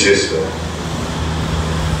एकदम विशेष हो।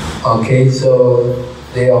 Okay, so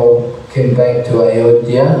they all came back to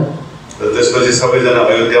Ayodhya, त्यसपछि सबैजना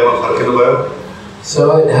अयोध्यामा फर्किनुभयो।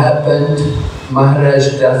 So it happened,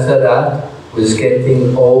 Maharaj Dasarath was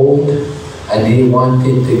getting old and he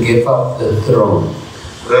wanted to give up the throne.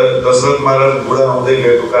 र दशरथ महाराज बुढा हुँदै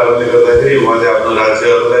गएको कारणले गर्दाखेरि उहाँले आफ्नो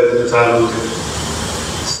राज्यहरूलाई दिन चाहनुहुन्थ्यो।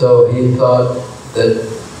 So he thought that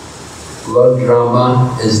Lord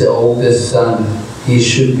Rama is the oldest son, he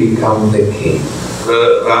should become the king. र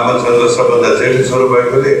रामचन्द्र सबभन्दा जेठो छोरो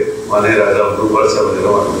भएकोले उहाँले राजा हुनुपर्छ भनेर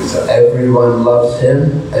उहाँको विचार। Everyone loves him,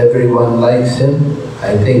 everyone likes him.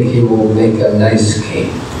 I think he will make a nice king.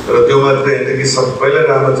 र त्यो मात्रै होइन कि सबैलाई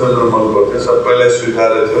रामचन्द्र मन पर्थ्यो, सबैलाई स्वीकार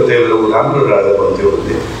थियो, त्यही भएर ऊ राम्रो राजा बन्थ्यो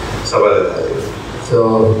भन्ने सबैलाई थाहा थियो। So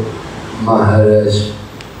Maharaj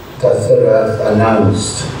Dasarath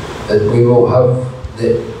announced that we will have the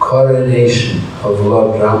coronation of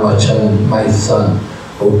Lord Ramachandra, my son,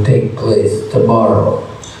 will take place tomorrow.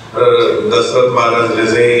 र दशरथ महाराजले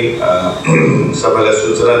चाहिँ सबैलाई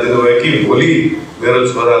सूचना दिनुभयो कि भोलि मेरो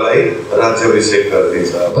छोरालाई राज्याभिषेक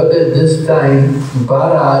गर्दैछ। But at this time,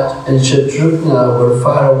 Bharat and Shatrughna were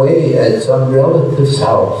far away at some relative's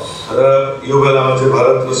house. र यो बेलामा चाहिँ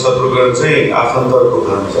भरत र शत्रुघ्न चाहिँ आफन्तहरूको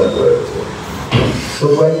घरमा जानुभएको थियो। So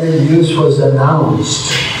when the news was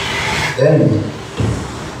announced, then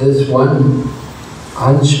this one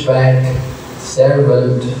hunchback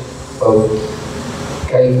servant of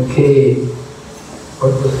Kaikeyi,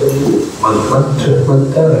 what was the name?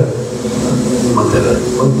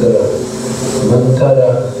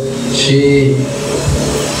 Mantara. She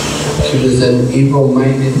was an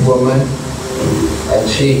evil-minded woman, and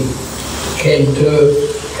she came to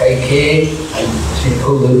Kaikeyi and she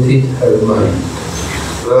polluted her mind.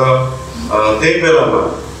 र त्यही बेलामा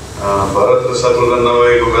भरत र शत्रुघ्न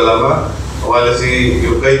नभएको बेलामा उहाँले चाहिँ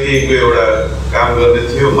यो कैकेयीको एउटा काम गर्ने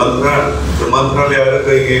थियो मन्त्र, त्यो मन्त्रले आएर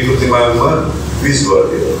कैकेयीको दिमागमा विष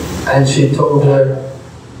भरिदियो। And she told her,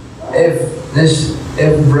 if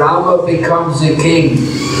Rama becomes a king,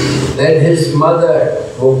 then his mother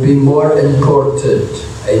will be more important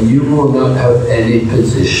and you will not have any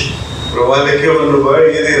position. र उहाँले के भन्नुभयो,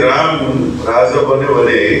 यदि राम राजा बन्यो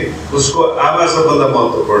भने उसको आमा सबभन्दा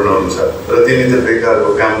महत्त्वपूर्ण हुन्छ र तिमी त बेकारको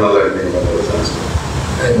काम नलाग्ने भनेर चाहन्छ।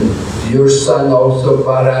 And your son also,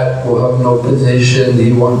 Bharat, will have no position,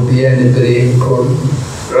 he won't be anybody important.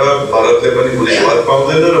 र भरतले पनि कुनै पद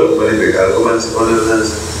पाउँदैन र ऊ पनि बेकारको मान्छे बनेर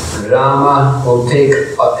जान्छ। Rama will take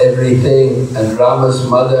everything and Rama's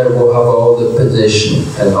mother will have all the position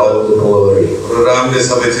and all the glory. र रामले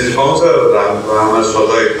सबै चिज पाउँछ, रामको आमा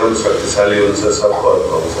स्वतः एकदम शक्तिशाली हुन्छ, सब पद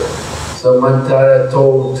पाउँछ। So Mantara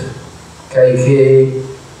told Kaikeyi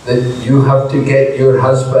that you have to get your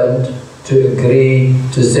husband to agree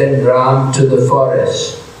to send Ram to the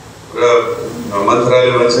forest. र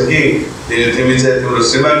मन्त्राले भन्छ कि तिमी चाहिँ तिम्रो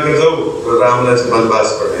श्रीमानको जाऊ र रामलाई चाहिँ वनवास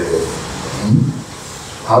पठाइदेऊ।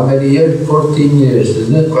 How many years? 14 years,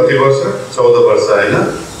 isn't it? कति वर्ष? 14 वर्ष हैन?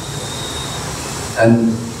 And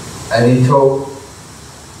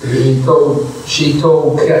she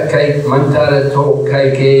told Mantara told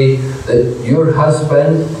Kaikeyi that your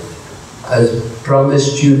husband has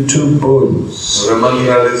promised you 2 boons. र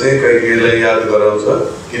मन्त्राले चाहिँ कैकेयीलाई याद गराउँछ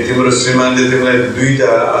कि तिम्रो श्रीमानले तिमीलाई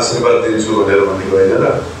 2टा आशीर्वाद दिन्छु भनेर भनेको हैन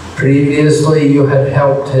र? Previously you had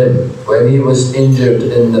helped him when he was injured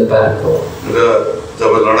in the battle. र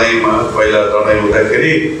जब लडाईमा पहिला लडाई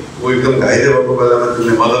हुँदाखेरि ऊ एकदम घाइते भएको बेलामा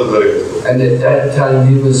तिमीले मद्दत गरेको थियो। And at that time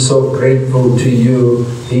he was so grateful to you,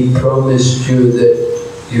 he promised you that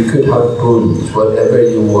you could have boons, whatever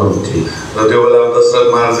you wanted. र त्यो बेलामा दशरथ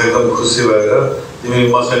महाराज एकदम खुसी भएर तिमी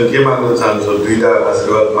मसँग के माग्न चाहन्छौ 2टा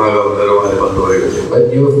आशीर्वाद माग भनेर उहाँले भन्नुभएको थियो। But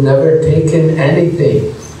you have never taken anything.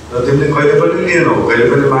 र तिमीले कहिले पनि लिएनौ, कहिले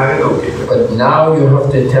पनि मागेनौ के? But now you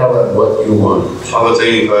have to tell him what you want. अब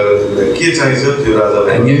चाहिँ गएर तिमीलाई के चाहिन्छ त्यो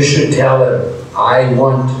राजालाई। And you should tell him, I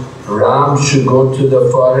want Ram should go to the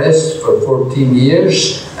forest for 14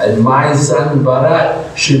 years and my son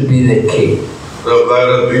Bharat should be the king. र गएर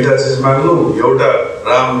 2टा चिज माग्नु, एउटा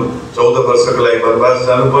राम 14 वर्षको लागि वनवास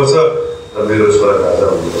जानुपर्छ र मेरो छोरा राजा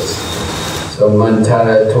हुनुपर्छ। So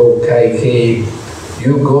Mantara told Kaikeyi,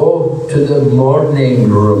 you go to the morning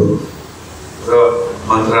room. र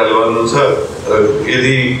मन्त्राले भन्नुहुन्छ र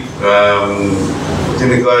यदि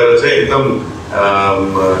तिमी गएर चाहिँ एकदम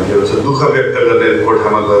के भन्छ दुःख व्यक्त गर्ने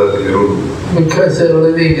कोठामा गएर तिमी रुनु। Because they're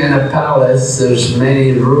living in a palace, there's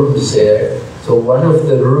many rooms there. So one of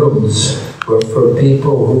the rooms were for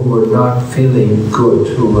people who were not feeling good,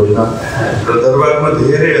 who were not happy. र दरबारमा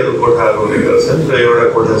धेरैहरू कोठाहरू हुने गर्छन् र एउटा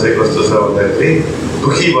कोठा चाहिँ कस्तो छ भन्दाखेरि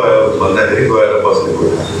दुखी भयो भन्दाखेरि गएर बस्ने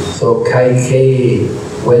कोठा। So Kaikeyi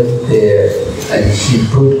went there and she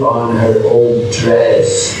put on her old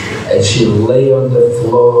dress and she lay on the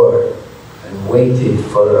floor and waited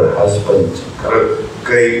for her husband to come.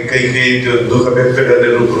 कई त्यो दुःख व्यक्त गर्ने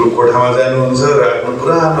रूप कोठामा जानुहुन्छ र आफ्नो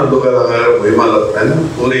पुरानो लुगा लगाएर भुइँमा हैन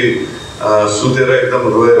पुरै सुतेर एकदम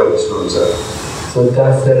रोएर बस्नुहुन्छ. So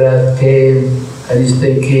Dasarath came and he's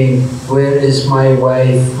thinking, where is my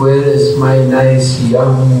wife? Where is my nice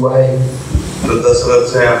young wife? र दशरथ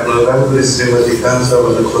चाहिँ आफ्नो राम्री श्रीमती कहाँ छ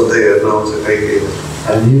भनेर खोज्दै हेर्न आउँछ कहिलेकाहीँ.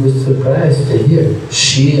 And he was surprised to hear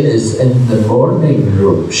she is in the mourning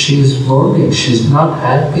room. She is mourning. She's not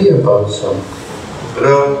happy about something. र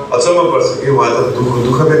अचम्म पर्छ कि उहाँ त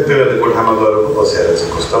दुःख व्यक्त गर्ने कोठामा गएर बसेर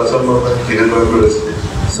चाहिँ कस्तो अचम्म किन गएको रहेछ.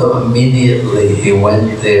 So immediately he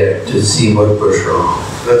went there to see what was wrong.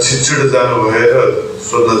 र छिटछिटो जानु भएर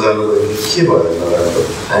सोध्न जानु भयो के भयो नराम्रो.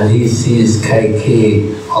 And he sees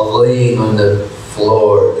Kaikeyi laying on the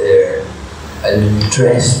floor there and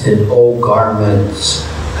dressed in old garments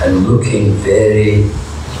and looking very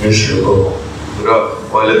miserable. र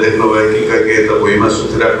उहाँले देख्नुभयो कि कहिलेकाहीँ त भुइँमा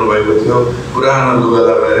सुतिराख्नु भएको थियो पुरानो लुगा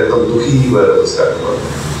लगाएर एकदम दुखी भएर बसिराख्नु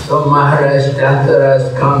भयो. So Maharaj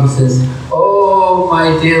Dasarath comes and says, oh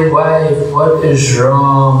my dear wife, what is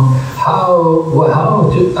wrong?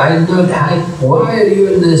 How do I not have, why are you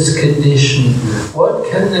in this condition? What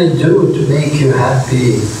can I do to make you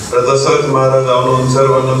happy? र दशरथ महाराज आउनुहुन्छ र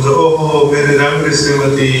भन्नुहुन्छ ओहो मेरो राम्री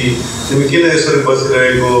श्रीमती तिमी किन यसरी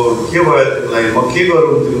बसिरहेको के भयो तिमीलाई म के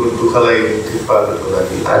गरौँ तिम्रो दुःखलाई ठिक पार्नको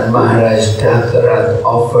लागि. And Maharaj Dasarath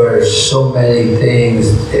offers so many things.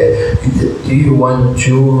 Do you want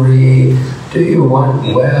jewelry? Do you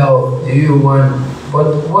want wealth? Do you want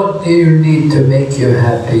what do you need to make you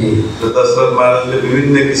happy? र दशरथ महाराजले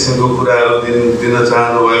विभिन्न किसिमको कुराहरू दिन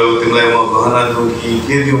चाहनुभयो. तिमीलाई म गहना दिउँ कि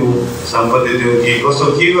के दिउँ सम्पत्ति दिउँ कि कस्तो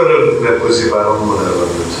के गरेर तिमीलाई खुसी पारौँ भनेर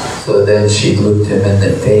भन्नुहुन्छ. So then she looked him in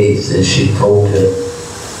the face and she told him,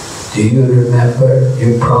 do you remember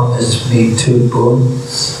you promised me 2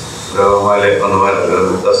 boons? र उहाँले अनुवाद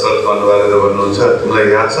दशरथको अनुवाद गरेर भन्नुहुन्छ तिमीलाई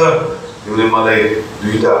याद छ तिमीले मलाई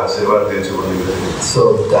 2टा आशीर्वाद दिन्छु भनेको थियौ. So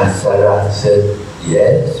Dasarath said,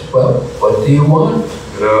 yes, well, what do you want?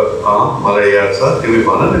 र मलाई याद छ तिमी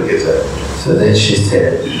भन न के छ. So then she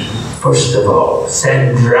said, first of all,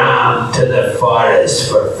 send Ram to the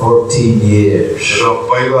forest for 14 years. र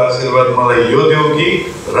पहिलो आशीर्वाद मलाई यो दियो कि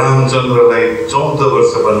रामचन्द्रलाई 14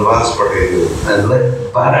 वर्ष वनवास पठाइदियो. And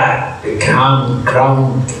let Bharat become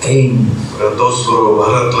crowned king. र दोस्रो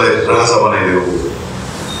भरतलाई राजा बनाइदियो.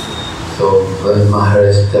 So when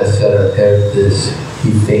Maharaj Dasarath heard this,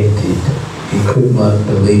 he fainted. He could not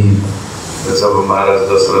believe. र जब महाराज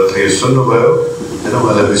दशरथले सुन्नुभयो हैन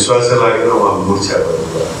उहाँलाई विश्वासै लागेन उहाँ मूर्छा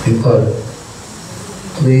भयो. He thought,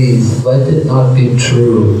 please let it not be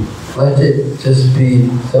true. Let it just be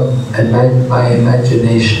my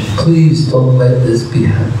imagination. Please don't let this be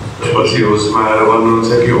happening. पछि उसमा आएर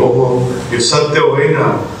भन्नुहुन्छ कि ओहो यो सत्य होइन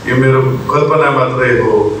यो मेरो कल्पना मात्रै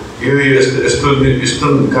हो यो यस्तो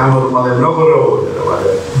कामहरू मलाई नगरौ भनेर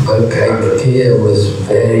भने. But Kaikeyi was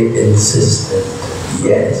very insistent.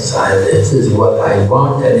 Yes, this is what I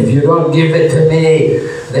want, and if you don't give it to me,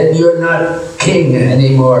 then you're not king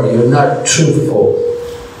anymore. You're not truthful.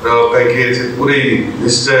 र कहिलेकाहीँ चाहिँ पुरै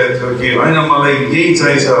निश्चय थियो कि होइन मलाई यही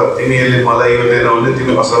चाहिन्छ तिमीहरूले मलाई यो दिएनौ भने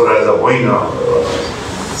तिमी असल राजा होइन.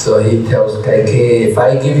 So he tells Kaikeyi, if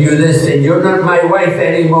I give you this, then you're not my wife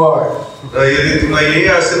anymore. र यदि तिमीलाई यही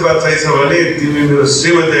आशीर्वाद चाहिन्छ भने तिमी मेरो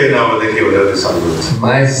श्रीमती होइन भनेदेखि भनेर सम्झनुहुन्छ.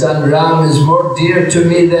 My son Ram is more dear to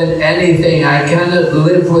me than anything. I cannot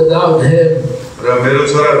live without him. र मेरो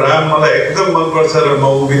छोरा राम मलाई एकदम मन पर्छ र म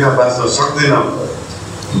उ बिना बाँच्न सक्दिन.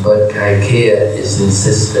 But Kaikeyi is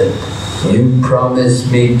insistent. You promised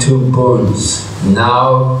me 2 boons.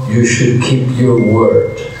 Now you should keep your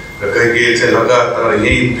word. र कहिलेकाहीँ चाहिँ लगातार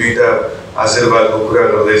यही 2टा आशीर्वादको कुरा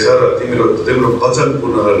गर्दैछ र तिम्रो वचन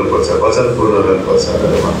पूर्ण गर्नुपर्छ भनेर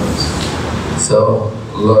भन्नुहुन्छ. So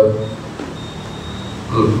Lord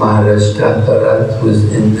Maharaj Dasarath was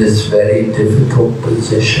in this very difficult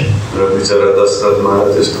position. र बिचरा दशरथ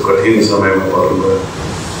महाराज यस्तो कठिन समयमा पर्नुभयो.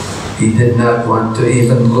 He did not want to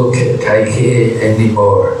even look at Kaikeyi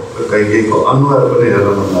anymore. कहिलेकाहीँको अनुहार पनि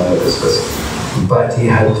हेर्न मन लाग्यो त्यसपछि. But he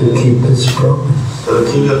had to keep his promise. तर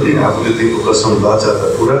के गर्ने आफूले दिएको कसम वाचा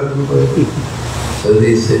त पुरा गर्नुपर्यो. So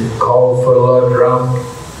they said, call for Lord Ram,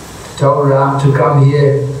 tell Ram to come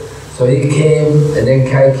here. So he came, and then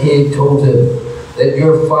Kaikeyi told him that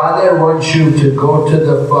your father wants you to go to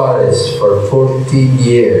the forest for 14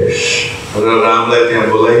 years. र रामलाई त्यहाँ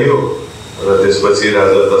बोलाइयो र त्यसपछि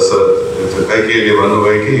राजा दशरथ कहिलेकाहीँले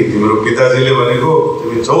भन्नुभयो कि तिम्रो पिताजीले भनेको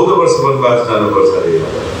तिमी 14 वर्ष वनवास जानुपर्छ अरे.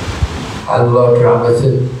 And Lord Rama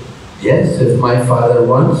said, Yes, if my father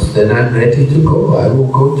wants, then I'm ready to go. I will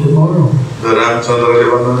go tomorrow. रामचन्द्रले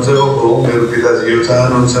भन्नुहुन्छ ओ मेरो पिताजी यो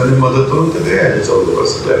चाहनुहुन्छ भने म त तुरुन्तै गइहाल्छु 14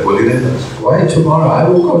 वर्षलाई भोलि नै जान्छु Why tomorrow? I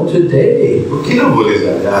will go today. किन भोलि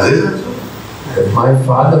जाने आजै जान्छु If my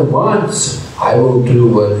father wants, I will do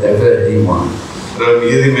whatever he wants. र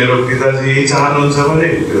यदि मेरो पिताजी यही चाहनुहुन्छ भने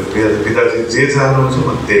पिताजी जे चाहनुहुन्छ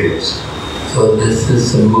म त्यही गर्छु So this is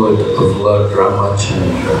the mood of Lord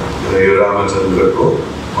Ramachandra. Raw yo रामचन्द्रको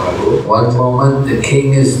One moment the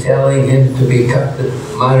king is telling him to become,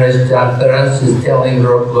 Maharaj Dataras is telling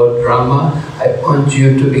Lord Rama, I want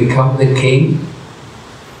you to become the king.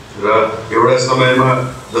 र एउटा समयमा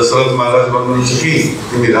दशरथ महाराज भन्नुहुन्छ कि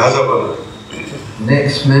तिमी राजा बन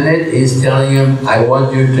Next minute he's telling him, I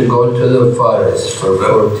want you to go to the forest for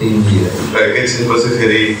 14 years. र एकैछिनपछि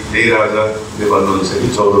फेरि यही राजाले भन्नुहुन्छ कि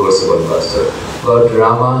 14 वर्ष वनवास छ Lord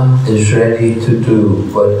Rama is ready to do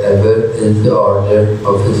whatever is the order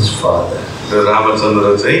of his father. र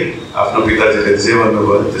रामचन्द्र चाहिँ आफ्नो पिताजीले जे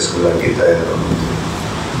भन्नुभयो त्यसको लागि तयार हुनुहुन्छ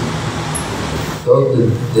So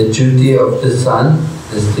the duty of the son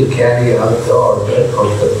is to carry out the order of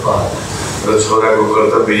the father. र छोराको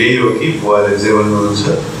कर्तव्य यही हो कि बुवाले जे भन्नुहुन्छ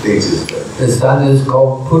त्यही चिज गर्ने The son is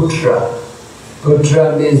called Putra. Putra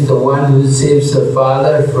means the one who saves the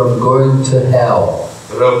father from going to hell.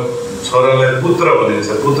 र छोरालाई पुत्र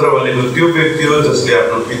भनिन्छ पुत्र भनेको त्यो व्यक्ति हो जसले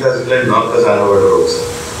आफ्नो पिताजीलाई नर्क जानबाट रोक्छ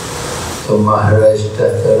So Maharaj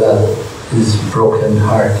Datara is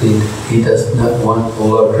broken-hearted. He does not want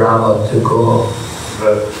Lord Rama to go.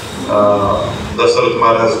 र दशरथ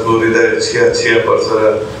महाराजको हृदय छिया पर्छ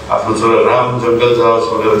र आफ्नो छोरा राम जङ्गल जाओस्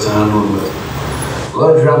भनेर चाहनुहुन्न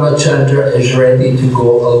Lord Ramachandra is ready to go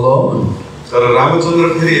alone. तर रामचन्द्र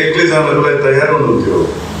फेरि एक्लै जानको लागि तयार हुनुहुन्थ्यो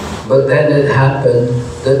But then it happened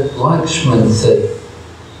that Lakshman said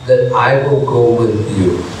that I will go with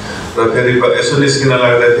you. र फेरि यसो निस्किन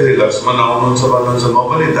लाग्दाखेरि लक्ष्मण आउनुहुन्छ भन्नुहुन्छ म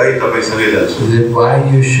पनि दाइ तपाईसँगै जान्छु Then why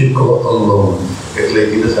you should go alone? एक्लै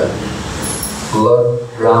किन जाने Lord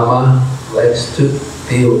Rama likes to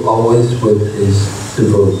be always with his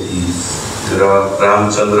devotees. र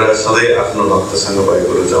रामचन्द्र सधैँ आफ्नो भक्तसँग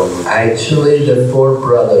भएको रुचाउनु Actually, the four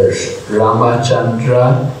brothers,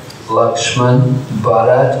 Ramachandra, Lakshman,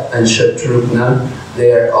 Bharat and Shatrughna,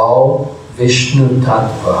 they are all Vishnu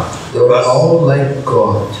Tattva. They are all like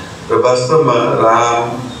God. र वास्तवमा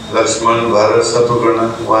राम लक्ष्मण भरत शत्रुघ्न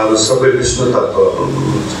उहाँहरू सबै विष्णु तत्त्वहरू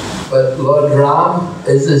हुनुहुन्छ But Lord Ram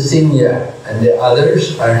is the senior and the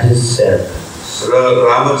others are his servants. र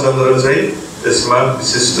रामचन्द्र चाहिँ यसमा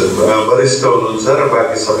विशिष्ट वरिष्ठ हुनुहुन्छ र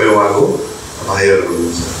बाँकी सबै उहाँको भाइहरू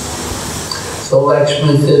हुनुहुन्छ So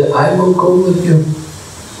Lakshman said, I will go with you.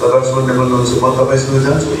 र लक्ष्मणले भन्नुहुन्छ म तपाईसँग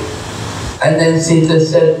जान्छु And then Sita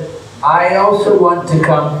said, I also want to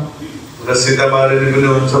come. र सीता माताले पनि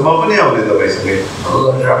भन्छ म पनि आउने तपाईसँगै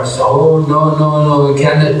Lord Ram said, oh no, we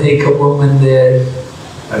cannot take a woman there.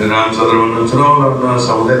 अनि रामचन्द्र भन्नुहुन्छ न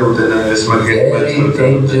सक्दैन हुँदैन यसमा Very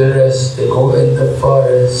dangerous to go in the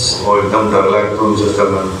forest. एकदम डरलाग्दो हुन्छ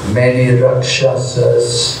त्यसमा Many rakshasas.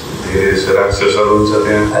 धेरै राक्षसहरू हुन्छ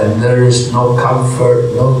त्यहाँ And there is no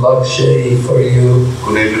comfort, no luxury for you.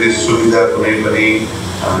 कुनै पनि सुविधा कुनै पनि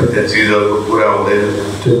त्यहाँ चिजहरूको कुरा हुँदैन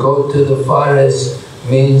To go to the forest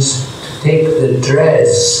means to take the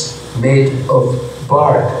dress made of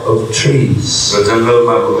bark of trees. र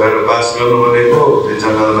जङ्गलमा गएर बास गर्नु भनेको त्यो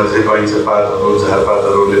जङ्गलमा जे पाइन्छ पातहरू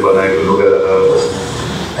झारपातहरूले बनाएको लुगा लगाएर बस्नु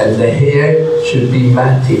And the hair should be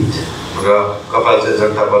matted. र कपाल चाहिँ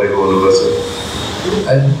झट्टा परेको हुनुपर्छ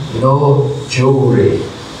And no jewelry.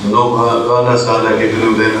 नो गहना सहना केही पनि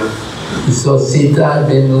हुँदैन So Sita had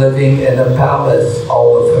been living in a palace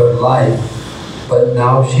all of her life, but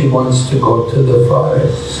now she wants to go to the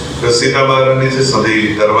forest. र सीता महारानी चाहिँ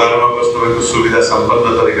सधैँ दरबारमा बस्नुभएको सुविधा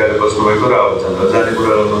सम्पन्न तरिकाले बस्नुभएको र अब जङ्गल जाने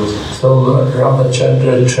कुरा गर्नुहुन्छ So Lord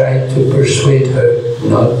Ramachandra tried to persuade her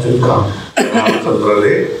not to come.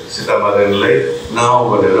 रामचन्द्रले Sita महारानीलाई नआऊ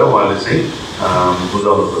भनेर उहाँले चाहिँ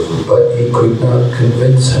बुझाउनु खोज्नु But he could not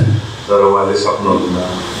convince her. तर उहाँले सक्नुहुन्न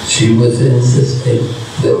She was insisting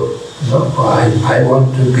that, no, I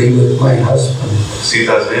want to be with my husband.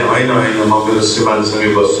 Sita चाहिँ होइन म मेरो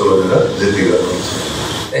श्रीमानसँगै बस्छु भनेर जिद्दी गर्नुहुन्छ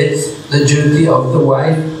It's the duty of the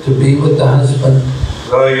wife to be with the husband.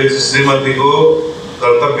 र यो चाहिँ श्रीमतीको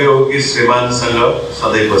कर्तव्य हो कि श्रीमानसँग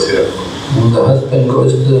सधैँ बसिराख्नु When the husband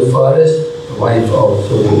goes to the forest, the wife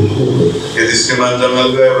also will go with. यदि श्रीमान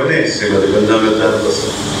जङ्गल गयो भने श्रीमती पनि जङ्गल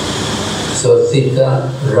जानुपर्छ So Sita,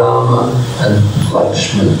 Rama and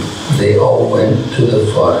Lakshman, they all went to the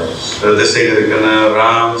forest. र त्यसै गरिकन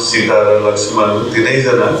राम सीता र लक्ष्मण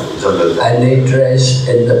तीनैजना जङ्गल गए And they dressed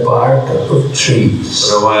in the bark of trees.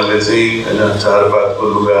 र उहाँले चाहिँ होइन झारपातको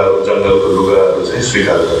लुगाहरू जङ्गलको लुगाहरू चाहिँ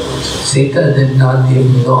स्वीकार गर्नुहुन्छ। Sita did not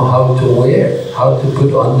even know how to wear, how to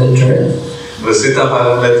put on the dress. र सीता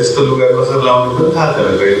महारानीलाई त्यस्तो लुगा कसरी लाउनु पनि थाहा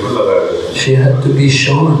थिएन, कहिले पनि लगाएको थिएन। She had to be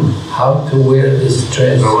shown how to wear this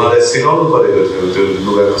dress. र उहाँलाई सिकाउनु परेको थियो त्यो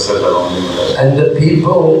लुगा कसरी लगाउने भनेर। And the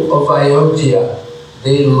people of Ayodhya,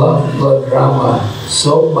 they loved Lord Rama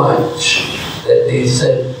so much that they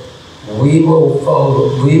said, we will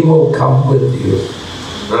follow, we will come with you.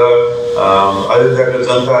 र अयोध्याको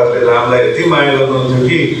जनताहरूले रामलाई यति माया गर्नुहुन्थ्यो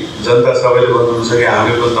कि जनता सबैले भन्नुहुन्छ कि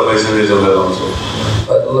हामी पनि तपाईसँगै जान लगाउँछौँ।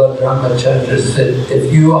 But Lord Ramachandra said,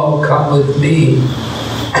 if you all come with me,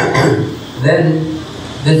 then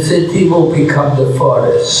the city will become the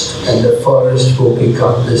forest, and the forest will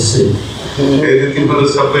become the city. यदि तिम्रो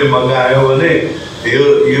सबै मनमा आयो भने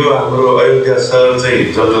यो हाम्रो अयोध्या शहर चाहिँ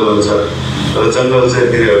जङ्गल हुन्छ र जङ्गल चाहिँ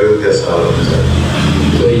फेरि अयोध्या शहर हुन्छ।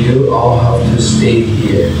 So you all have to stay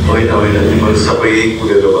here. होइन होइन तिमीहरू सबै यही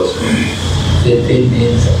कुरेर बस्नु। City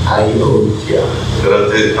means Ayodhya. र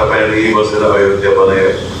तपाईँहरू यही बसेर अयोध्या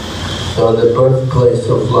बनायो। So the birthplace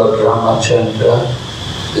of Lord Ramachandra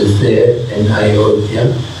is there in Ayodhya.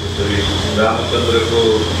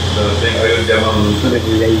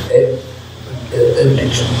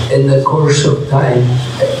 In the course of time,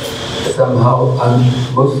 somehow a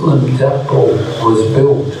Muslim temple was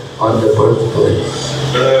built on the birthplace.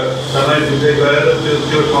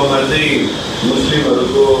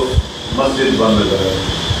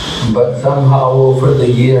 But somehow over the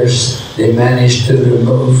years they managed to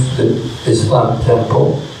remove the Islam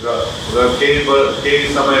temple.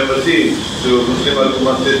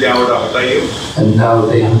 And now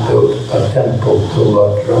they have built a temple to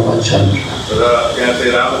Lord Ramachandra.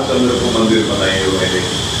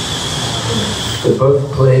 The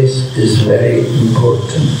birthplace is very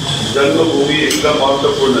important.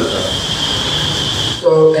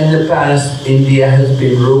 So in the past, India has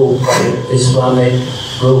been ruled by Islamic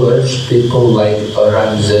rulers, people like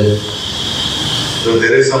Aurangzeb.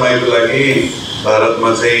 भारतमा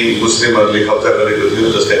चाहिँ मुस्लिमहरूले कब्जा गरेको थियो,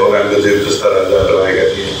 जस्तै औरंगजेब जस्ता राजाहरू आएका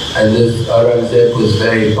थिए। And this Aurangzeb was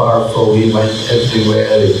very powerful. He went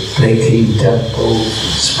everywhere, breaking temples,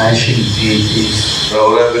 smashing deities. र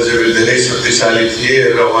औरंगजेब धेरै शक्तिशाली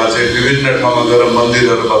थिए र उहाँ चाहिँ विभिन्न ठाउँमा गएर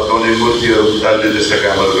मन्दिरहरू भत्काउने, मूर्तिहरू उतार्ने जस्ता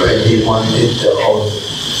कामहरू गरे। He wanted to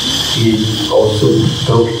he also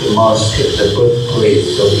built the mosque at the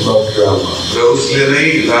birthplace of Lord Rama. र उसले नै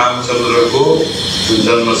रामचन्द्रको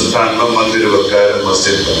जन्मस्थानमा मन्दिर भत्काएर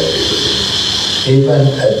मस्जिद बनाएको थियो। Even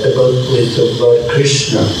at the birthplace of Lord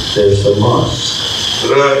Krishna, there's a mosque.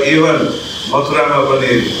 Raw even मथुरामा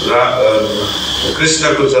पनि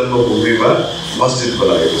कृष्णको जन्मभूमिमा मस्जिद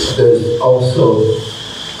बनाएको छ। There's also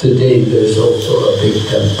there's also a big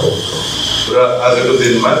temple. र आजको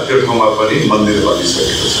दिनमा त्यो ठाउँमा पनि मन्दिर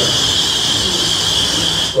बनिसकेको छ।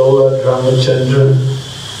 So Lord Ramachandra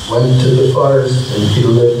went to the forest and he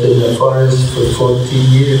lived in the forest for 14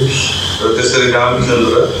 years. र त्यसरी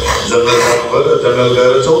रामचन्द्र जङ्गल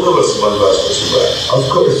गएर 14 वर्ष वनवास बस्नुभयो। Of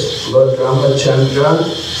course, Lord Ramachandra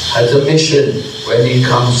has a mission when he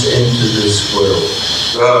comes into this world.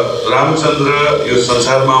 र रामचन्द्र यो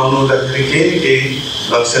संसारमा आउनुहुँदाखेरि केही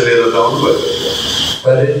लक्ष्य लिएर त आउनुभएको थियो।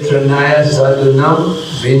 Paritranaya sadhunam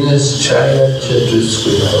vinaschaya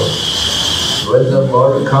chadriskrita. When the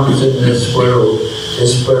Lord comes in this world,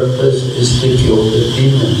 his purpose is to kill the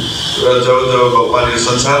demons. र जब भगवान यो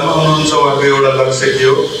संसारमा आउनुहुन्छ उहाँको एउटा लक्ष्य के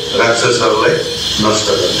हो? राक्षसहरूलाई नष्ट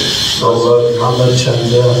गर्ने। So Lord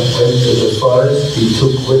Ramachandra went to the forest. He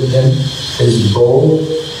took with him his bow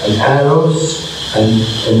and arrows, and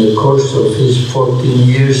in the course of his 14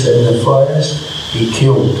 years in the forest, he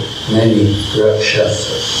killed many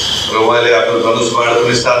rakshasas. र उहाँले आफ्नो धनुष बाण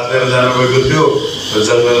पनि साथ लिएर जानुभएको थियो र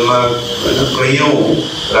जङ्गलमा कयौं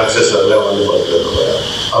राक्षसहरूलाई उहाँले वध गर्नुभयो।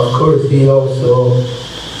 Of course,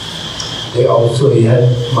 he had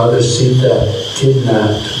Mother Sita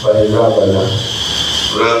kidnapped by Ravana.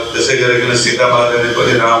 र त्यसै गरिकन सीता महारानी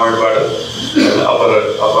पनि रावणबाट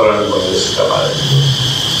अपहरण भयो सीता महारानी।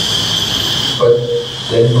 But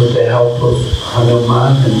then with the help of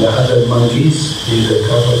Hanuman and the other monkeys, he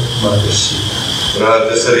recovered Mother Sita. र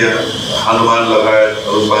त्यसरी हनुमान लगायत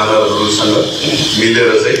अरू वानरहरूसँग मिलेर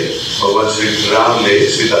चाहिँ भगवान श्री रामले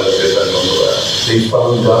सीतालाई फिर्ता ल्याउनुभयो। They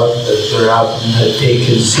found out that Ravana had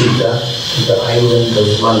taken Sita to the island of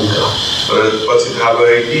Lanka. र पछि थाहा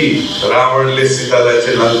भयो कि रावणले सीतालाई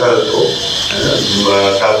चाहिँ लङ्काको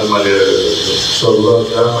टापुमा लिएर गएको थियो। So Lord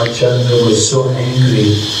Ramachandra was so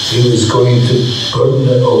angry, he was going to burn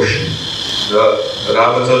the ocean. र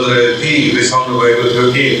रामचन्द्र यति रिसाउनु भएको थियो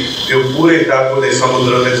कि त्यो पुरै टापुले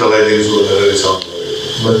समुद्र नै जलाइदिन्छु भनेर रिसाउनु भएको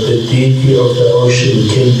थियो। But the deity of the ocean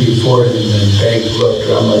came before him and begged Lord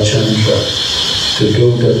Ramachandra, to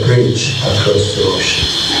build a bridge across the ocean.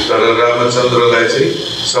 तर रामचन्द्रलाई चाहिँ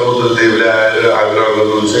समुद्रदेवले आएर आग्रह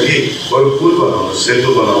गर्नुहुन्छ कि बरु पुल बनाउनुहोस्, सेतु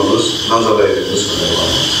बनाउनुहोस्, नजलाइदिनुहोस् भनेर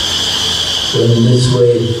भन्नुहुन्छ। So in this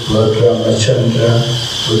way, Lord Ramachandra,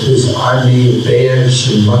 with his army of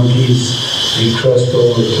bears and monkeys, he crossed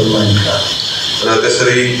over to Lanka. र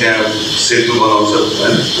त्यसरी त्यहाँ सेतु बनाउँछ,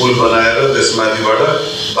 पुल बनाएर त्यसमाथिबाट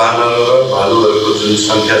बानर र भालुहरूको जुन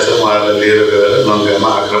सङ्ख्या छ उहाँहरूलाई लिएर गएर लङ्कामा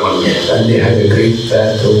आक्रमण गर्छ। And they had a great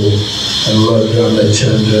battle, and Lord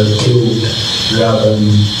Ramachandra killed Ravan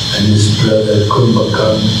and his brother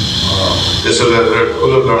Kumbhakarna. त्यसो गरेर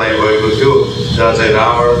ठुलो लडाइँ भएको थियो जहाँ चाहिँ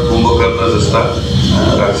रावण कुम्भकर्ण जस्ता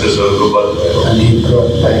राक्षसहरूको वध भयो। And he brought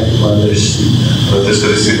back Mother Sita. र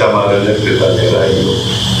त्यसरी सीता माताले फिर्ता लिएर आयो।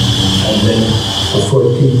 And then the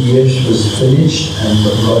 14 years was finished, and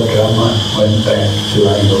the Lord Rama went back to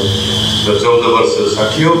Ayodhya. र 14 वर्ष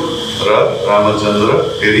सकियो र रामचन्द्र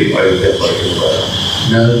फेरि अयोध्या फर्किनु भयो।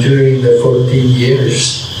 Now during the 14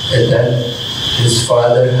 years, at that his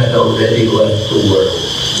father had already left the world.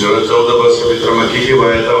 र 14 वर्षभित्रमा के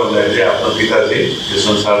भयो त भन्दाखेरि आफ्नो पिताजी यो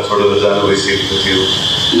संसार छोडेर जानु भइसकेको थियो।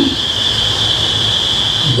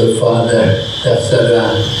 The father,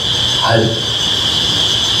 Dasara,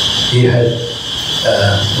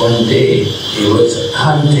 one day he was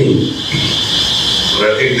hunting.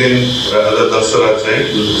 र एक दिन राजा दशरथ चाहिँ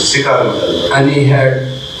शिकारमा जानु। And he heard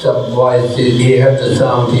some voice, he heard the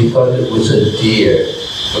sound, he thought it was a deer.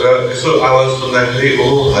 र यसो आवाज सुन्दाखेरि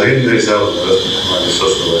ओ हरिण रहेछ भनेर उहाँले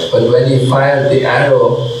सोच्नुभयो। But when he fired the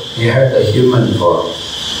arrow, he heard a human voice.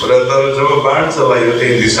 र तर जब बाण चलायो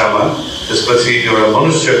त्यही दिशामा त्यसपछि एउटा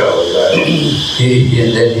मनुष्यको आवाज आयो।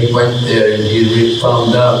 And then he went there and he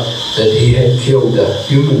found out that he had killed a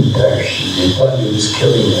human person. He thought he was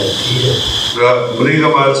killing a deer. र मृग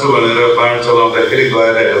मार्छु भनेर बाण चलाउँदाखेरि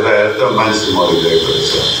गएर हेर्दा मान्छे मरिरहेको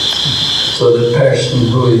रहेछ। So the person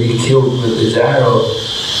who he killed with his arrow,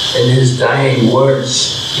 in his dying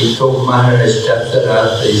words, he told Maharaj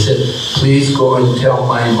Dasharatha, he said, please go and tell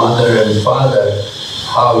my mother and father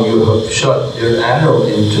how you have shot your arrow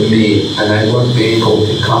into me and I won't be able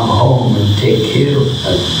to come home and take care of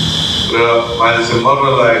them. र मान्छे मर्न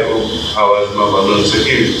लागेको आवाजमा भन्नुहुन्छ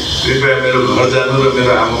कि कृपया मेरो घर जानु र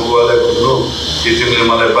मेरो आमा बुवालाई भन्नु कि तिमीले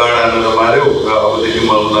मलाई बाण हानेर मार्यौ र अबदेखि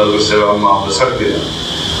म उनीहरूको सेवामा आउन सक्दिनँ।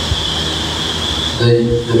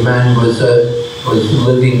 The man was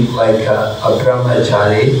living like a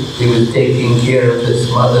brahmachari. He was taking care of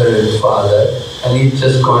his mother and father, and he'd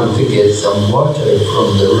just gone to get some water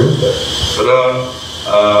from the river.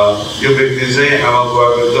 यो व्यक्ति चाहिँ आमा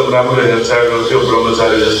बुवाको एकदम राम्रो हेरचाह गर्थ्यो,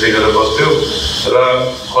 ब्रह्मचारी जस्तै गरेर बस्थ्यो र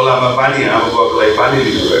खोलामा पानी आमा बुवाको लागि पानी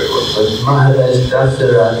लिनु गएको। But Maharaj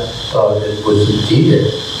Dasharatha thought it was a deer.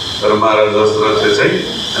 तर महाराज दशरथले चाहिँ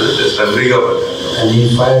त्यसलाई मृग भन्यो। And he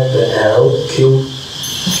fired the arrow, killed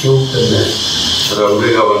the man. र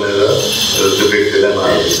मृग भनेर त्यो व्यक्तिलाई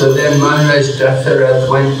मार्यो। So then Maharaj Dasharatha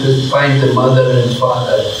went to find the mother and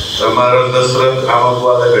father. र महाराज दशरथ आमा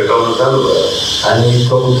बुवालाई भेटाउन जानुभयो। And he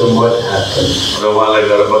told them what happened. र उहाँलाई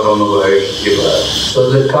गएर बताउनु भयो के भयो। So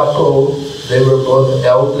the couple, they were both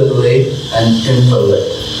elderly and invalid.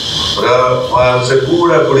 र उहाँहरू चाहिँ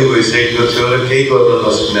बुढाबुढी भइसकेको थियो र केही गर्न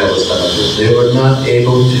नसक्ने अवस्थामा थियो। They were not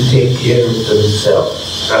able to take care of themselves.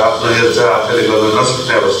 र आफ्नो हेरचाह आफैले गर्न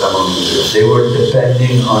नसक्ने अवस्थामा हुनुहुन्थ्यो। They were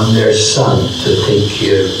depending on their son to take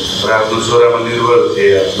care of them. र आफ्नो छोरामा निर्भर थिए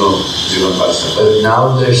आफ्नो जीवन पाल्न। But now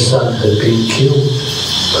their son had been killed.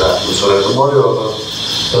 र आफ्नो छोरा त मर्यो अब।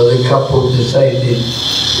 So the couple decided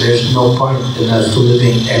there's no point in us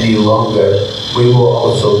living any longer. We will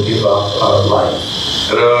also give up our life.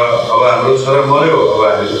 र अब हाम्रो छोरा मर्यो, अब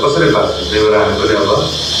हामी कसरी बाँच्छौँ? त्यही भएर हामी पनि अब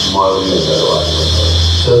मर्नु छ।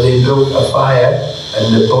 So they built a fire,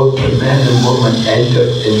 and both the man and woman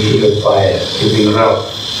entered into the fire, giving up.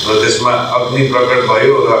 र त्यसमा अग्नि प्रकट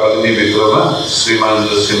भयो र अग्निभित्रमा श्रीमान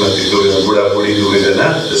र श्रीमती दुवैजना बुढाबुढी दुवैजना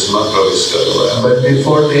त्यसमा प्रवेश गर्नुभयो। But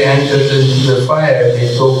before they entered into the fire, they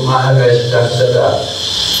told Maharaj Dasharatha.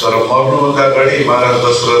 तर मर्नुभन्दा अगाडि महाराज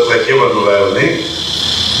दशरथलाई के भन्नुभयो भने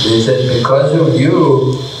They said, because of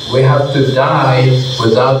you, we have to die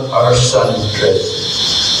without our son present.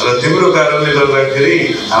 र तिम्रो कारणले गर्दाखेरि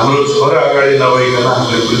हाम्रो छोरा अगाडि नभइकन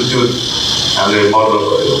हामीले मर्नु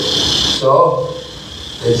पर्यो। So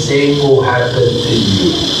the same will happen to you.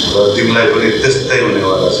 र तिमीलाई पनि त्यस्तै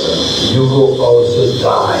हुनेवाला छ। You will also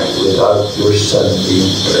die without your son being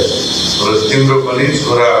present. र तिम्रो पनि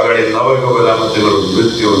छोरा अगाडि नभएको बेलामा तिम्रो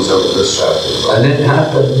मृत्यु हुन्छ भनेर श्राप दियो। And it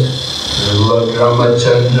happened. Lord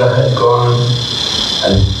Ramachandra had gone,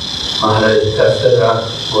 and Maharaj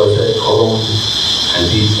Dasharatha was at home, and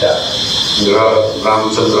he died.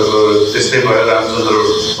 रामचन्द्रको त्यस्तै भयो रामचन्द्र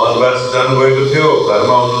वनवास जानुभएको थियो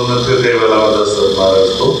घरमा हुनुहुन्न थियो त्यही बेलामा दशरथ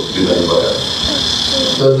महाराजको निधन भयो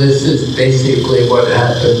So this is basically what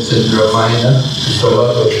happens in Ramayana. There's a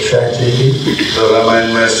lot of tragedy. र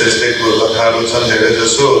रामायणमा यस्तै कथाहरू छन् धेरै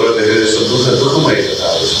जसो र धेरै जसो दुःखमय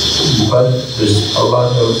कथाहरू छन् But there's a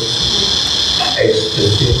lot of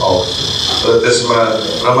ecstasy also. र त्यसमा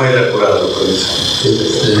रमाइला कुराहरू पनि छन्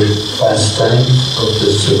It's the pastime of the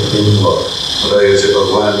Supreme Lord. र यो चाहिँ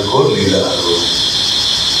भगवानको लीलाहरू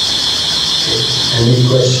Any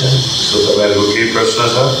question? सो तपाईहरुको के प्रश्न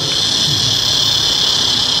छ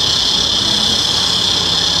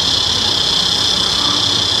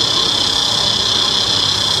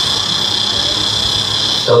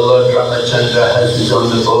So Lord Ramachandra has his own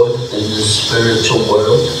abode in the spiritual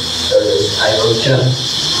world, that is Ayodhya.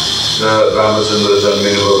 Ramachandra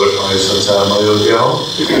जन्मिनुभएको ठाउँ संसारमा अयोध्या हो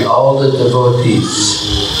And all the devotees,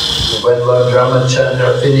 when Lord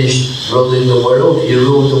Ramachandra finished ruling the world, he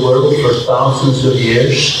ruled the world for thousands of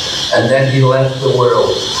years, and then he left the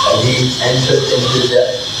world and he entered into the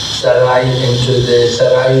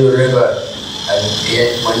Sarayu river, and he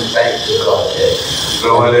went back to Godhead.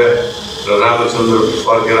 Ramchandra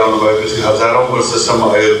फर्केर आउनुभएपछि हजारौं वर्षसम्म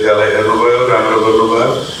अयोध्यालाई हेर्नुभयो राम्रो गर्नुभयो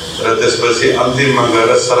र त्यसपछि अन्तिममा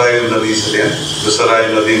गएर सरायु नदी छ त्यहाँ त्यो सरायु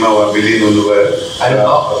नदीमा उहाँ विलीन हुनुभयो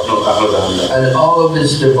आफ्नो धाममा And all of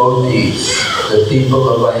his devotees, the people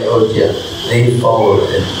of Ayodhya, they followed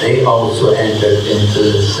him. They also entered into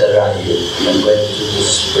the Sarayu and went to the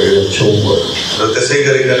spiritual world. र त्यसै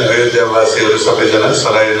गरिकन अयोध्यावासीहरू सबैजना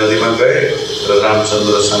सरायु नदीमा गए र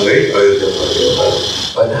रामचन्द्रसँगै Ayodhya फर्किनुभयो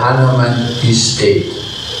But Hanuman, he stayed.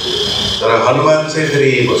 तर हनुमान चाहिँ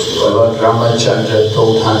फेरि बस्नुभयो Lord Ramachandra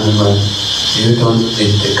told Hanuman, you don't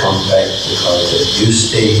need to come back to Godhead. You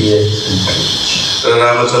stay here and preach. र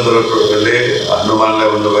रामचन्द्रले हनुमानलाई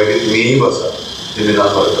भन्नुभयो कि तिमी यहीँ बस तिमी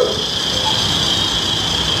नफर्क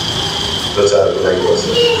प्रचारको लागि बस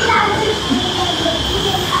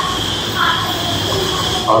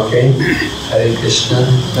Okay, Hare Krishna.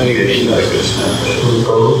 Hare Krishna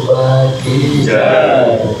Prabhupada ki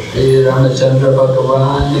jai. Shri Ramachandra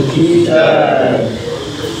Bhagavan ki jai.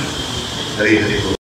 Hare Hare